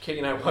Katie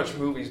and I watch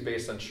movies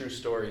based on true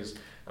stories,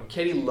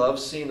 Katie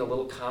loves seeing the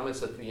little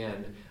comments at the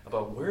end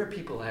about where are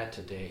people at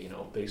today,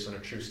 based on a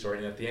true story.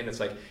 And at the end, it's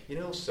like,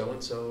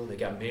 so-and-so, they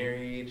got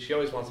married. She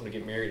always wants them to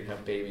get married and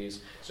have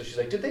babies. So she's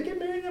like, did they get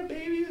married and have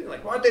babies? And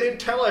like, what? They didn't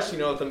tell us,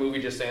 if the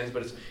movie just ends.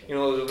 But it's,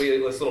 there'll be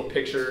this little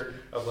picture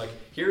of like,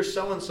 here's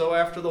so-and-so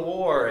after the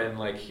war. And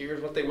like,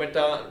 here's what they went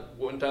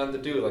on to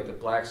do, like the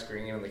black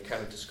screen. And they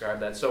kind of describe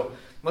that. So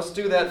let's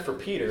do that for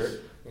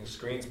Peter. The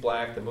screen's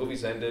black, the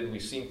movie's ended,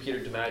 we've seen Peter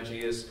deny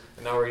Jesus,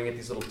 and now we're going to get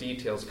these little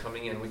details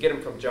coming in. We get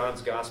them from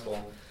John's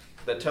Gospel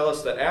that tell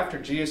us that after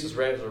Jesus is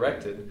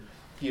resurrected,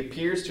 he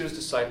appears to his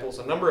disciples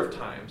a number of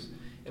times,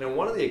 and on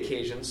one of the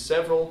occasions,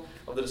 several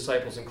of the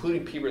disciples,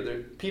 including Peter,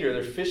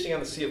 they're fishing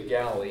on the Sea of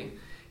Galilee,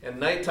 and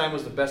nighttime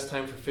was the best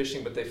time for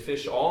fishing, but they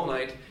fish all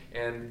night,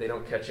 and they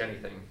don't catch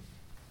anything.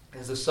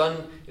 As the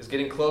sun is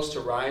getting close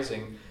to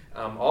rising,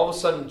 all of a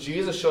sudden,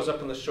 Jesus shows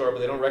up on the shore, but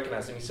they don't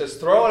recognize him. He says,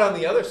 throw it on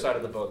the other side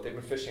of the boat. They've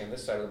been fishing on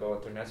this side of the boat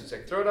with their nets. He's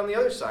like, throw it on the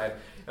other side.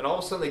 And all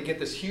of a sudden, they get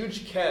this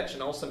huge catch,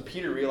 and all of a sudden,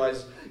 Peter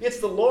realizes, it's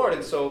the Lord.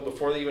 And so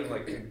before they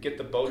even get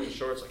the boat to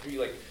shore, it's like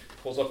he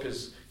pulls up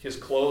his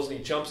clothes, and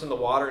he jumps in the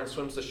water and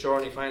swims to shore,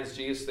 and he finds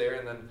Jesus there.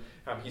 And then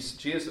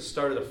Jesus has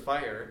started a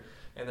fire.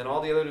 And then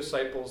all the other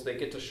disciples, they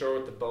get to shore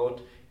with the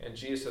boat, and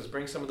Jesus says,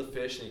 bring some of the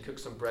fish, and he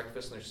cooks some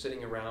breakfast, and they're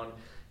sitting around.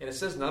 And it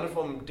says none of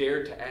them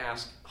dared to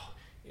ask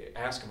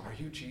him, are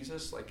you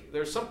Jesus? Like,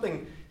 there's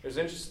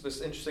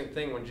this interesting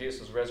thing when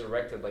Jesus is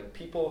resurrected. Like,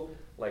 people,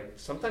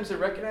 sometimes they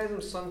recognize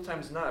him,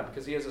 sometimes not,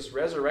 because he has this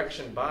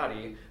resurrection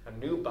body, a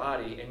new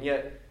body, and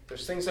yet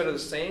there's things that are the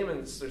same,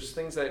 and there's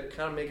things that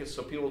kind of make it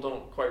so people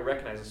don't quite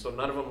recognize it. So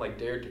none of them,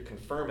 dared to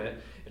confirm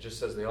it. It just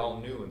says they all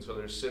knew, and so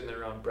they're sitting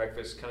there around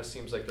breakfast. It kind of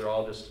seems like they're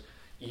all just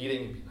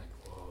eating, and being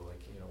like, whoa,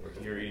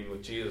 we're here eating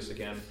with Jesus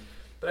again.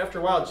 But after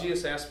a while,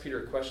 Jesus asked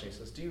Peter a question. He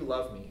says, do you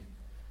love me?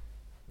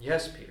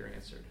 Yes, Peter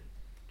answered.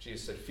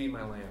 Jesus said, feed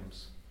my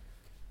lambs.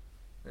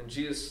 And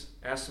Jesus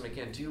asked him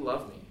again, do you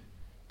love me?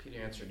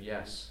 Peter answered,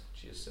 yes.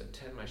 Jesus said,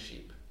 tend my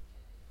sheep.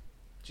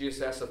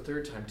 Jesus asked a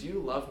third time, do you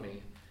love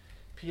me?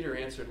 Peter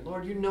answered,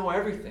 Lord, you know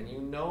everything. You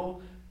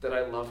know that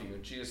I love you.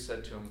 Jesus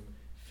said to him,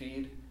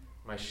 feed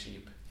my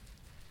sheep.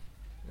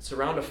 It's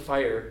around a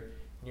fire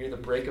near the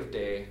break of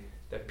day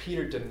that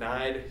Peter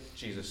denied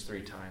Jesus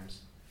 3 times.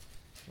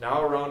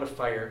 Now around a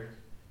fire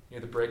near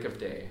the break of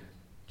day,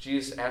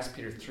 Jesus asked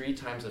Peter 3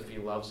 times if he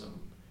loves him.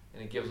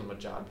 And he gives them a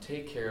job.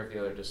 Take care of the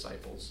other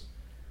disciples.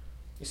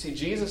 You see,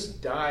 Jesus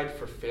died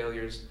for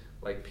failures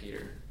like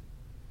Peter.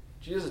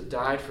 Jesus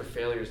died for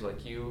failures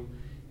like you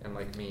and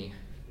like me.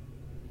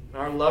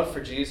 And our love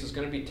for Jesus is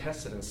going to be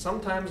tested. And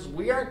sometimes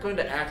we aren't going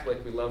to act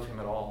like we love him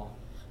at all.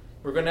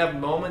 We're going to have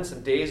moments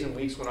and days and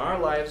weeks when our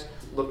lives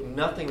look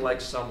nothing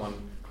like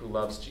someone who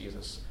loves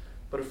Jesus.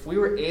 But if we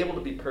were able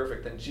to be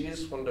perfect, then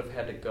Jesus wouldn't have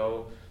had to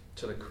go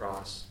to the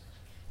cross.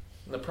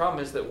 And the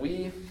problem is that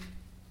we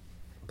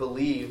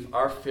believe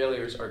our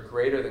failures are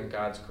greater than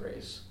God's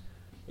grace.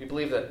 We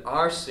believe that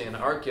our sin,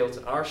 our guilt,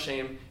 and our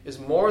shame is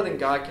more than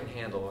God can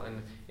handle.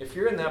 And if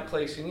you're in that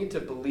place, you need to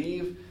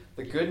believe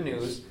the good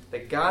news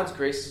that God's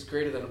grace is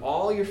greater than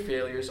all your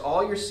failures,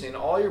 all your sin,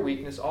 all your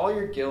weakness, all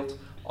your guilt,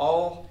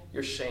 all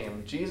your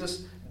shame.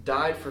 Jesus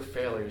died for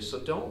failures, so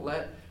don't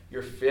let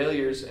your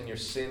failures and your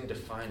sin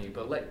define you,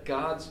 but let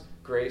God's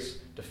grace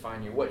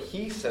define you. What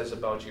He says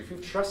about you, if you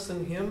trust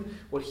in Him,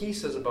 what He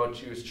says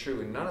about you is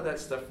true, and none of that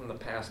stuff from the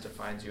past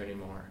defines you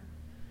anymore.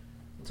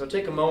 And so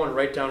take a moment and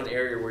write down an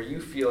area where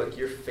you feel like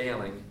you're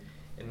failing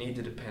and need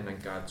to depend on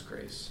God's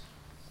grace.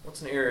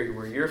 What's an area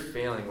where you're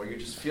failing, where you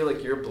just feel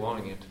like you're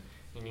blowing it,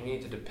 and you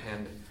need to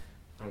depend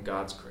on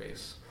God's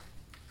grace?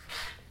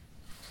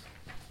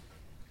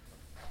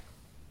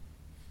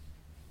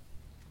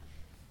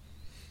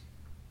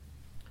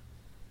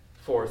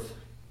 Fourth,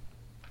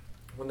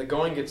 when the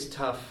going gets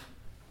tough,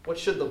 what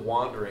should the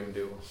wandering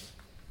do?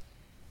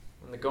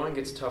 When the going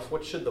gets tough,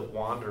 what should the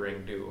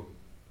wandering do?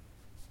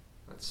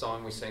 That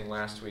song we sang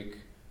last week,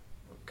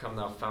 Come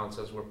Thou Fount,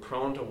 says, we're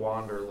prone to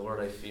wander, Lord,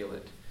 I feel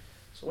it.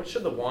 So what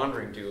should the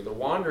wandering do? The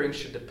wandering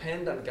should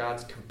depend on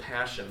God's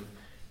compassion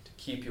to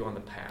keep you on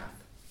the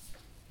path.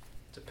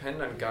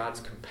 Depend on God's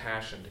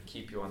compassion to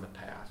keep you on the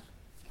path.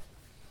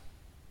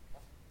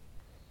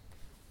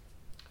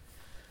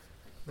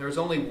 There was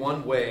only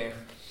one way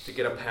to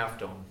get up Half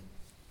Dome.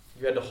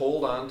 You had to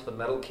hold on to the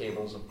metal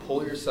cables and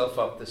pull yourself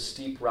up this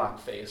steep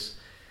rock face.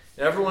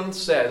 And everyone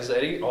says,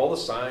 all the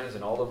signs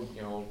and all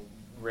the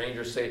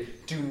rangers say,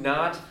 do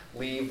not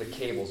leave the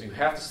cables. You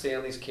have to stay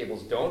on these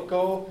cables. Don't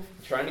go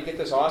trying to get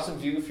this awesome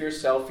view for your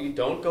selfie.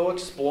 Don't go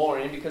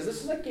exploring, because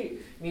this is like,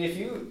 if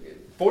you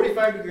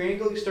 45-degree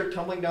angle, you start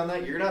tumbling down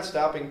that, you're not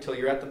stopping until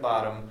you're at the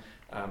bottom,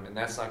 and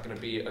that's not going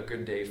to be a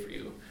good day for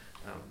you.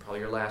 Probably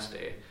your last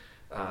day.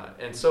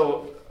 And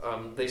so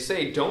they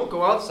say, don't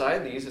go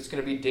outside these. It's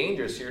going to be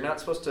dangerous. You're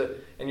not supposed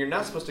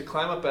to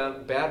climb up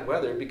on bad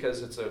weather,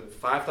 because it's a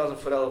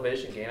 5,000-foot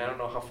elevation gain. I don't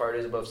know how far it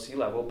is above sea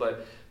level,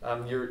 but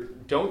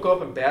don't go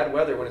up in bad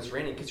weather when it's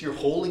raining, because you're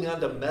holding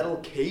onto metal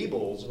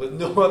cables with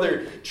no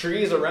other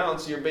trees around.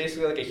 So you're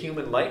basically like a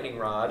human lightning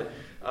rod,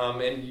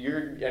 and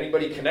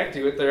anybody connect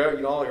to it,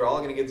 you're all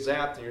going to get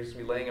zapped, and you're just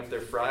going to be laying up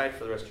there fried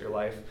for the rest of your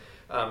life.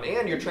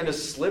 And you're trying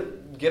to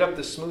get up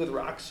the smooth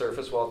rock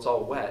surface while it's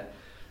all wet.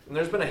 And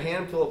there's been a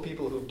handful of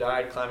people who've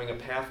died climbing up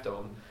Half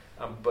Dome,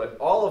 but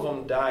all of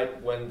them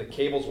died when the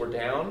cables were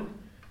down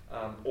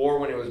or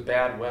when it was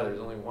bad weather.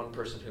 There's only one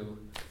person who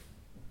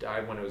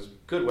died when it was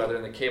good weather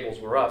and the cables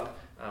were up,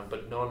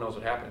 but no one knows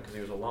what happened because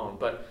he was alone.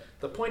 But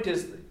the point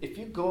is, if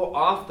you go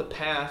off the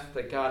path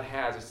that God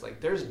has, it's like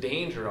there's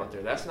danger out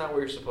there. That's not where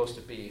you're supposed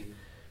to be.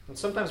 And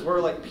sometimes we're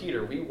like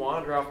Peter. We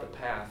wander off the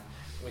path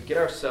and we get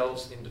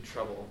ourselves into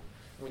trouble.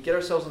 And we get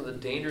ourselves into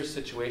dangerous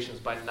situations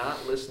by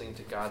not listening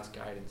to God's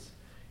guidance.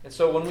 And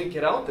so when we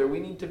get out there, we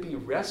need to be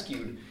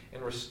rescued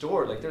and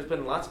restored. Like, there's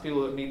been lots of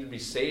people that need to be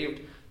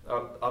saved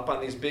up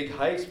on these big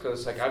hikes, because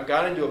it's like, I've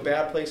got into a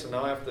bad place and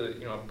now I have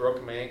to, I've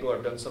broken my ankle or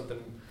I've done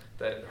something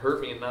that hurt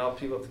me, and now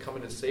people have to come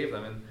in and save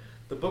them. And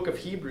the book of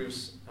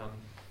Hebrews,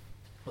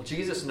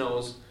 Jesus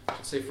knows, I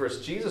should say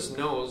first, Jesus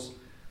knows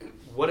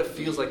what it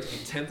feels like to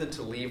be tempted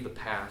to leave the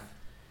path.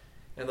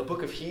 And the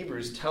book of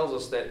Hebrews tells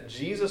us that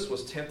Jesus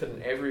was tempted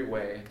in every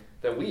way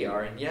that we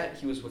are, and yet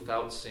he was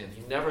without sin.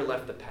 He never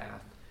left the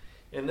path.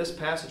 In this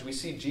passage, we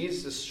see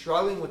Jesus is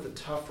struggling with the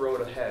tough road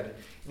ahead,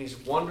 and he's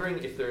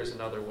wondering if there is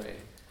another way.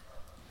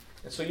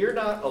 And so you're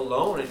not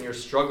alone in your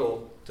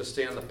struggle to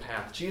stay on the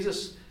path.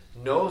 Jesus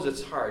knows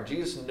it's hard.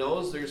 Jesus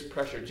knows there's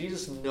pressure.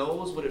 Jesus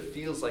knows what it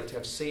feels like to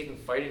have Satan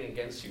fighting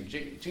against you.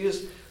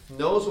 Jesus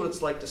knows what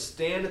it's like to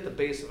stand at the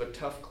base of a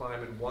tough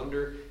climb and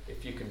wonder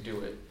if you can do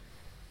it.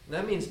 And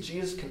that means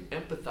Jesus can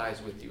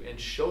empathize with you and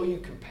show you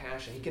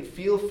compassion. He can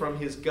feel from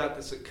his gut.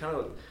 This is kind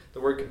of the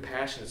word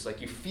compassion. It's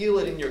like you feel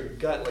it in your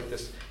gut, like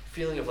this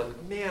feeling of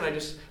like, man,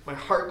 my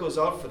heart goes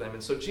out for them.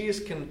 And so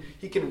Jesus can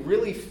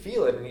really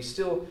feel it, and he's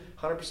still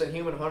 100%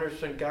 human,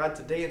 100% God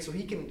today. And so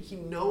he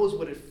knows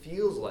what it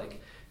feels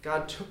like.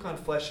 God took on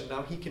flesh, and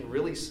now he can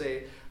really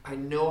say, I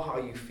know how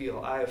you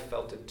feel. I have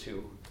felt it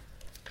too.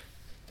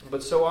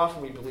 But so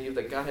often we believe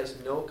that God has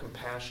no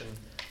compassion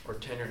or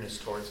tenderness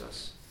towards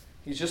us.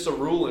 He's just a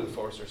rule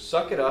enforcer.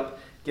 Suck it up.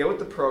 Get with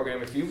the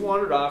program. If you've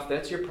wandered off,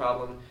 that's your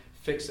problem.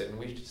 Fix it. And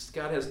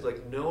God has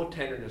no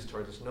tenderness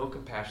towards us, no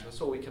compassion. That's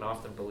what we can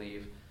often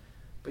believe.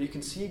 But you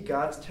can see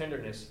God's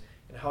tenderness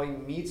in how he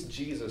meets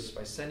Jesus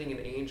by sending an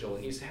angel.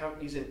 And he's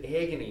in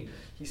agony.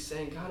 He's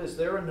saying, God, is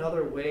there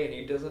another way?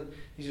 And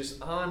he's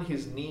just on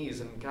his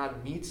knees, and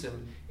God meets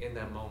him in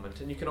that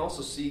moment. And you can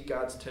also see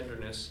God's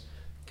tenderness,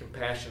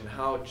 compassion,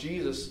 how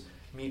Jesus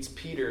meets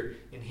Peter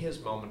in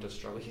his moment of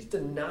struggle. He's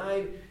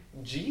denied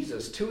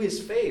Jesus to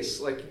his face.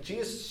 Like,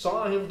 Jesus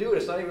saw him do it.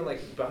 It's not even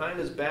like behind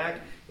his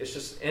back. It's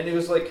just, and it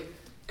was like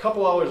a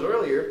couple hours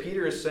earlier,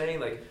 Peter is saying,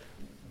 like,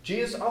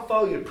 Jesus, I'll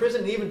follow you to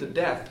prison, even to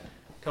death.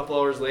 A couple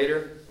hours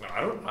later,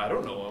 I don't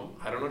know him.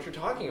 I don't know what you're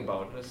talking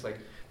about. And it's like,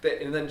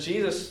 and then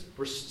Jesus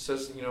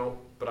says,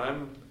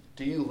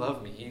 do you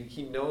love me?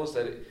 He knows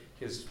that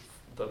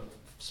the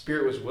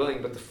spirit was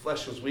willing, but the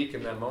flesh was weak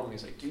in that moment.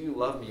 He's like, do you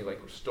love me?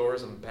 Like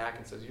restores him back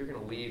and says, you're going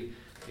to lead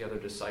the other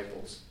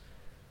disciples.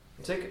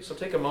 And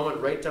take a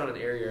moment, write down an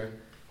area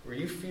where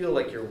you feel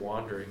like you're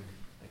wandering.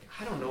 Like,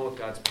 I don't know what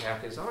God's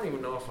path is. I don't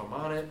even know if I'm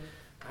on it.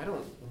 I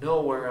don't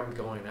know where I'm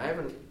going.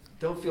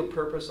 Don't feel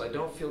purpose. I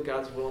don't feel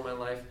God's will in my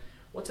life.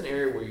 What's an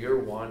area where you're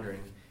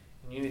wandering?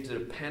 And you need to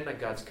depend on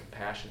God's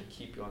compassion to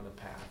keep you on the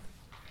path.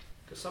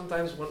 Because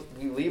sometimes when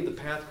we leave the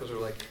path because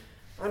we're like,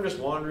 I'm just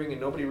wandering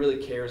and nobody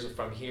really cares if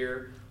I'm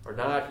here or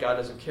not. God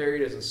doesn't care.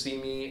 He doesn't see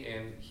me.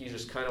 And he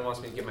just kind of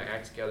wants me to get my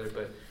act together.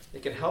 But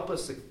it can help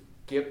us to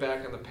get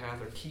back on the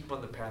path or keep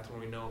on the path when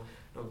we know,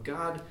 no,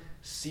 God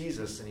sees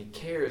us and he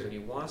cares and he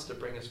wants to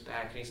bring us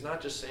back. And he's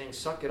not just saying,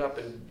 suck it up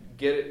and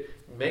get it,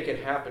 make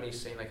it happen. He's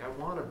saying, like, I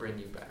want to bring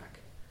you back.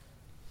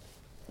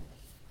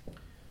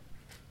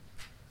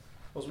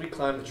 As we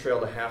climbed the trail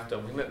to Half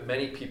Dome, we met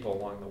many people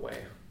along the way.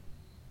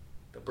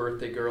 The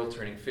birthday girl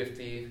turning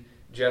 50,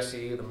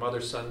 Jesse, the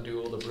mother-son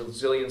duel, the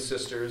Brazilian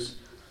sisters.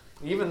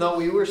 And even though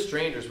we were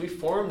strangers, we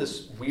formed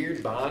this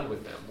weird bond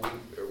with them.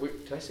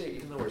 Did I say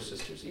even though we're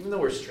sisters? Even though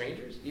we're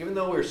strangers? Even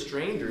though we're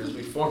strangers,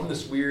 we formed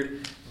this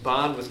weird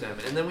bond with them.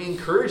 And then we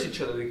encouraged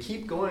each other to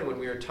keep going when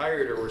we were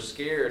tired or were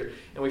scared,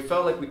 and we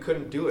felt like we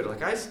couldn't do it.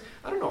 Like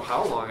I don't know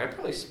how long. I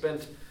probably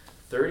spent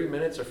 30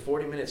 minutes or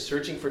 40 minutes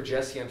searching for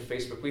Jessie on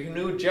Facebook. We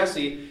knew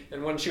Jessie,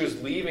 and when she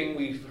was leaving,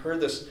 we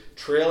heard this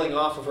trailing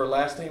off of her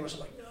last name. I was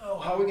like, no,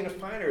 how are we going to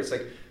find her? It's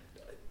like,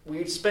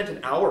 we spent an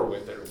hour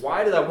with her.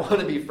 Why did I want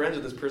to be friends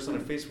with this person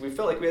on Facebook? We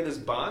felt like we had this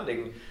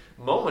bonding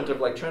moment of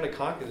like trying to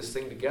conquer this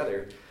thing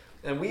together.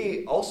 And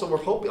we also were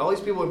hoping, all these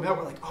people we met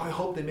were like, oh, I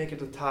hope they make it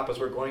to the top as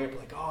we're going up.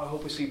 Like, oh, I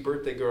hope we see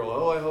birthday girl.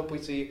 Oh, I hope we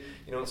see,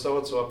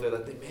 so-and-so up there,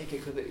 that they make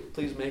it. Could they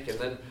please make it? And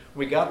then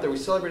when we got there, we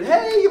celebrated,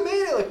 hey, you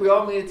made it. Like we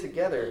all made it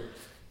together.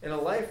 In a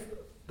life,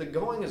 the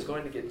going is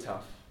going to get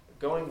tough.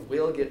 The going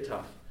will get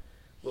tough.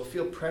 We'll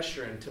feel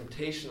pressure and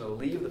temptation to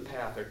leave the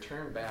path or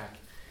turn back.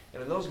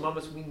 And in those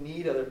moments, we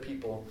need other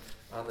people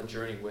on the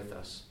journey with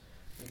us.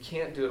 We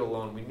can't do it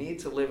alone. We need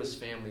to live as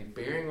family,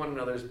 bearing one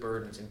another's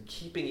burdens and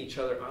keeping each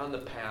other on the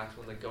path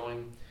when the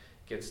going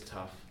gets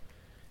tough.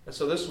 And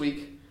so this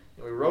week,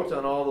 we wrote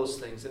down all those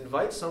things.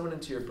 Invite someone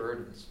into your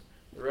burdens.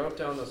 We wrote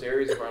down those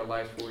areas of our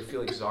life where we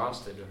feel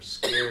exhausted or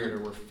scared or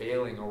we're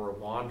failing or we're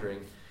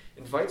wandering.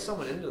 Invite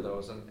someone into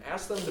those and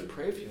ask them to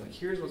pray for you. Like,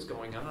 here's what's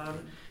going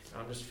on.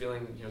 I'm just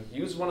feeling,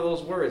 use one of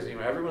those words.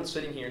 Everyone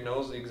sitting here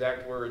knows the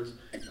exact words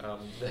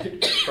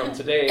that from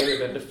today that have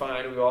been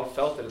defined. We've all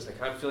felt it. It's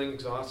like, I'm feeling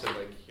exhausted.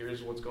 Like,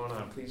 here's what's going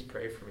on. Please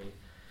pray for me.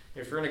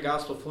 If you're in a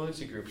gospel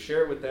fluency group,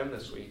 share it with them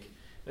this week.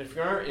 And if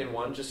you aren't in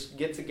one, just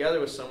get together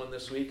with someone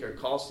this week or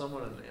call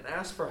someone and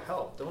ask for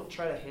help. Don't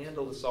try to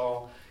handle this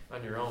all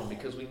on your own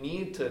because we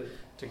need to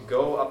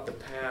go up the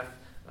path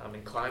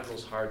and climb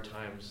those hard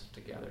times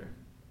together.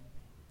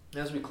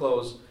 As we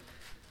close,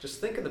 just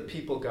think of the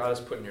people God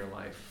has put in your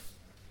life.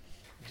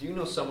 Do you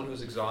know someone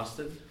who's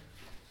exhausted?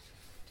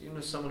 Do you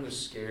know someone who's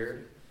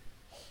scared?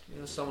 Do you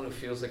know someone who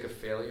feels like a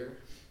failure?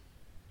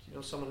 Do you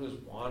know someone who's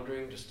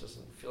wandering, just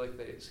doesn't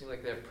seem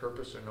like they have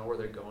purpose or know where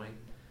they're going?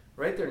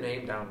 Write their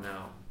name down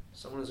now.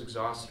 Someone who's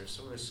exhausted or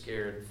someone who's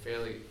scared,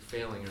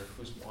 failing, or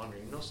who's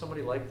wandering. You know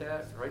somebody like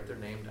that? Write their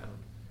name down.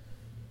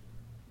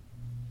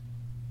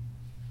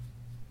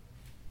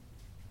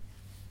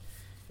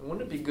 And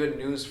wouldn't it be good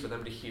news for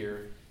them to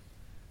hear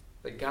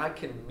that God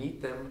can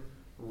meet them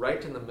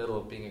right in the middle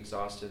of being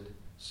exhausted,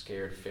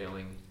 scared,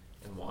 failing,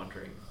 and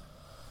wandering?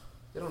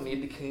 They don't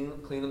need to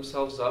clean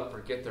themselves up or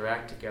get their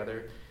act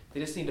together.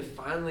 They just need to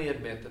finally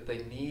admit that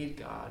they need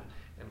God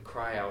and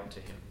cry out to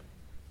Him.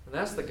 And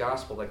that's the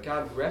gospel, that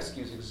God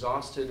rescues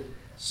exhausted,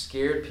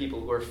 scared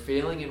people who are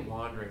failing and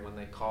wandering when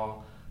they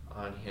call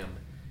on Him.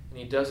 And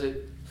He does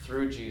it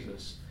through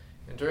Jesus.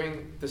 And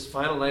during this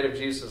final night of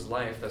Jesus'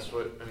 life,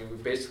 we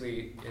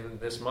basically, in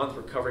this month,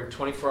 we're covering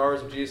 24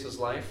 hours of Jesus'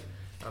 life.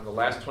 The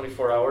last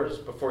 24 hours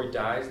before He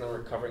dies, and then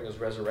we're covering His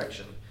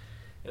resurrection.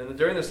 And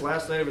during this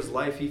last night of His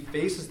life, He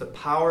faces the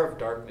power of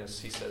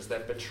darkness, He says,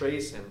 that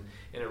betrays Him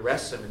and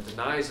arrests Him and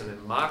denies Him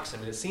and mocks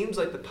Him. And it seems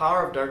like the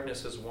power of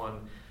darkness has won.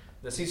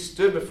 And as He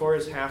stood before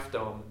His half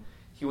dome,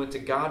 He went to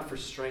God for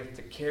strength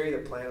to carry the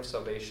plan of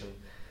salvation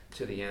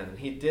to the end. And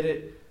He did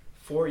it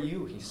for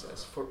you, He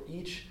says, for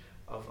each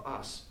of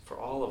us, for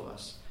all of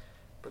us.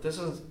 But this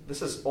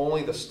is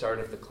only the start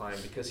of the climb,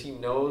 because He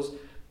knows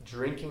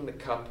drinking the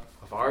cup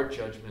of our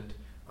judgment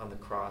on the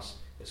cross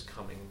is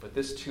coming. But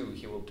this too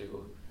He will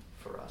do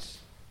for us.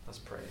 Let's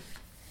pray.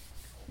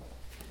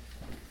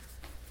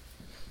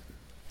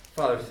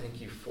 Father, thank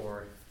You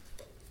for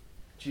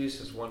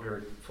Jesus'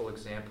 wonderful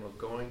example of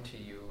going to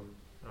You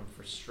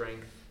for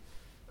strength,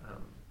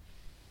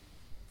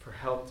 for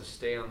help to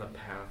stay on the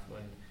path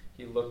when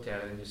He looked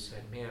at it and just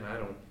said, man, I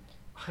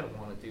don't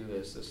want to do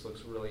this. This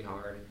looks really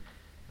hard.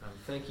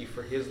 Thank You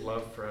for His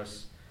love for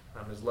us,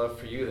 His love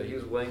for You, that He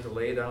was willing to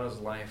lay down His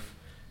life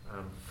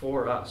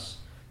for us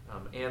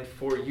and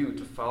for You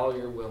to follow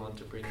Your will and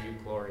to bring You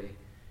glory.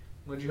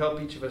 Would you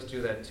help each of us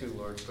do that too,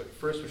 Lord? But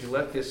first, would you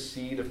let this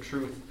seed of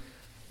truth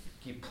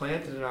be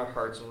planted in our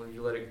hearts, and would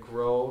you let it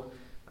grow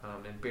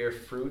and bear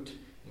fruit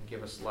and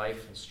give us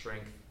life and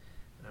strength?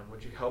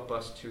 Would you help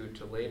us to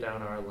lay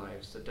down our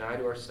lives, to die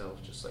to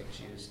ourselves just like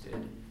Jesus did?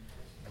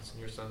 It's in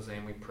your Son's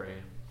name we pray.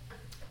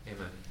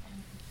 Amen.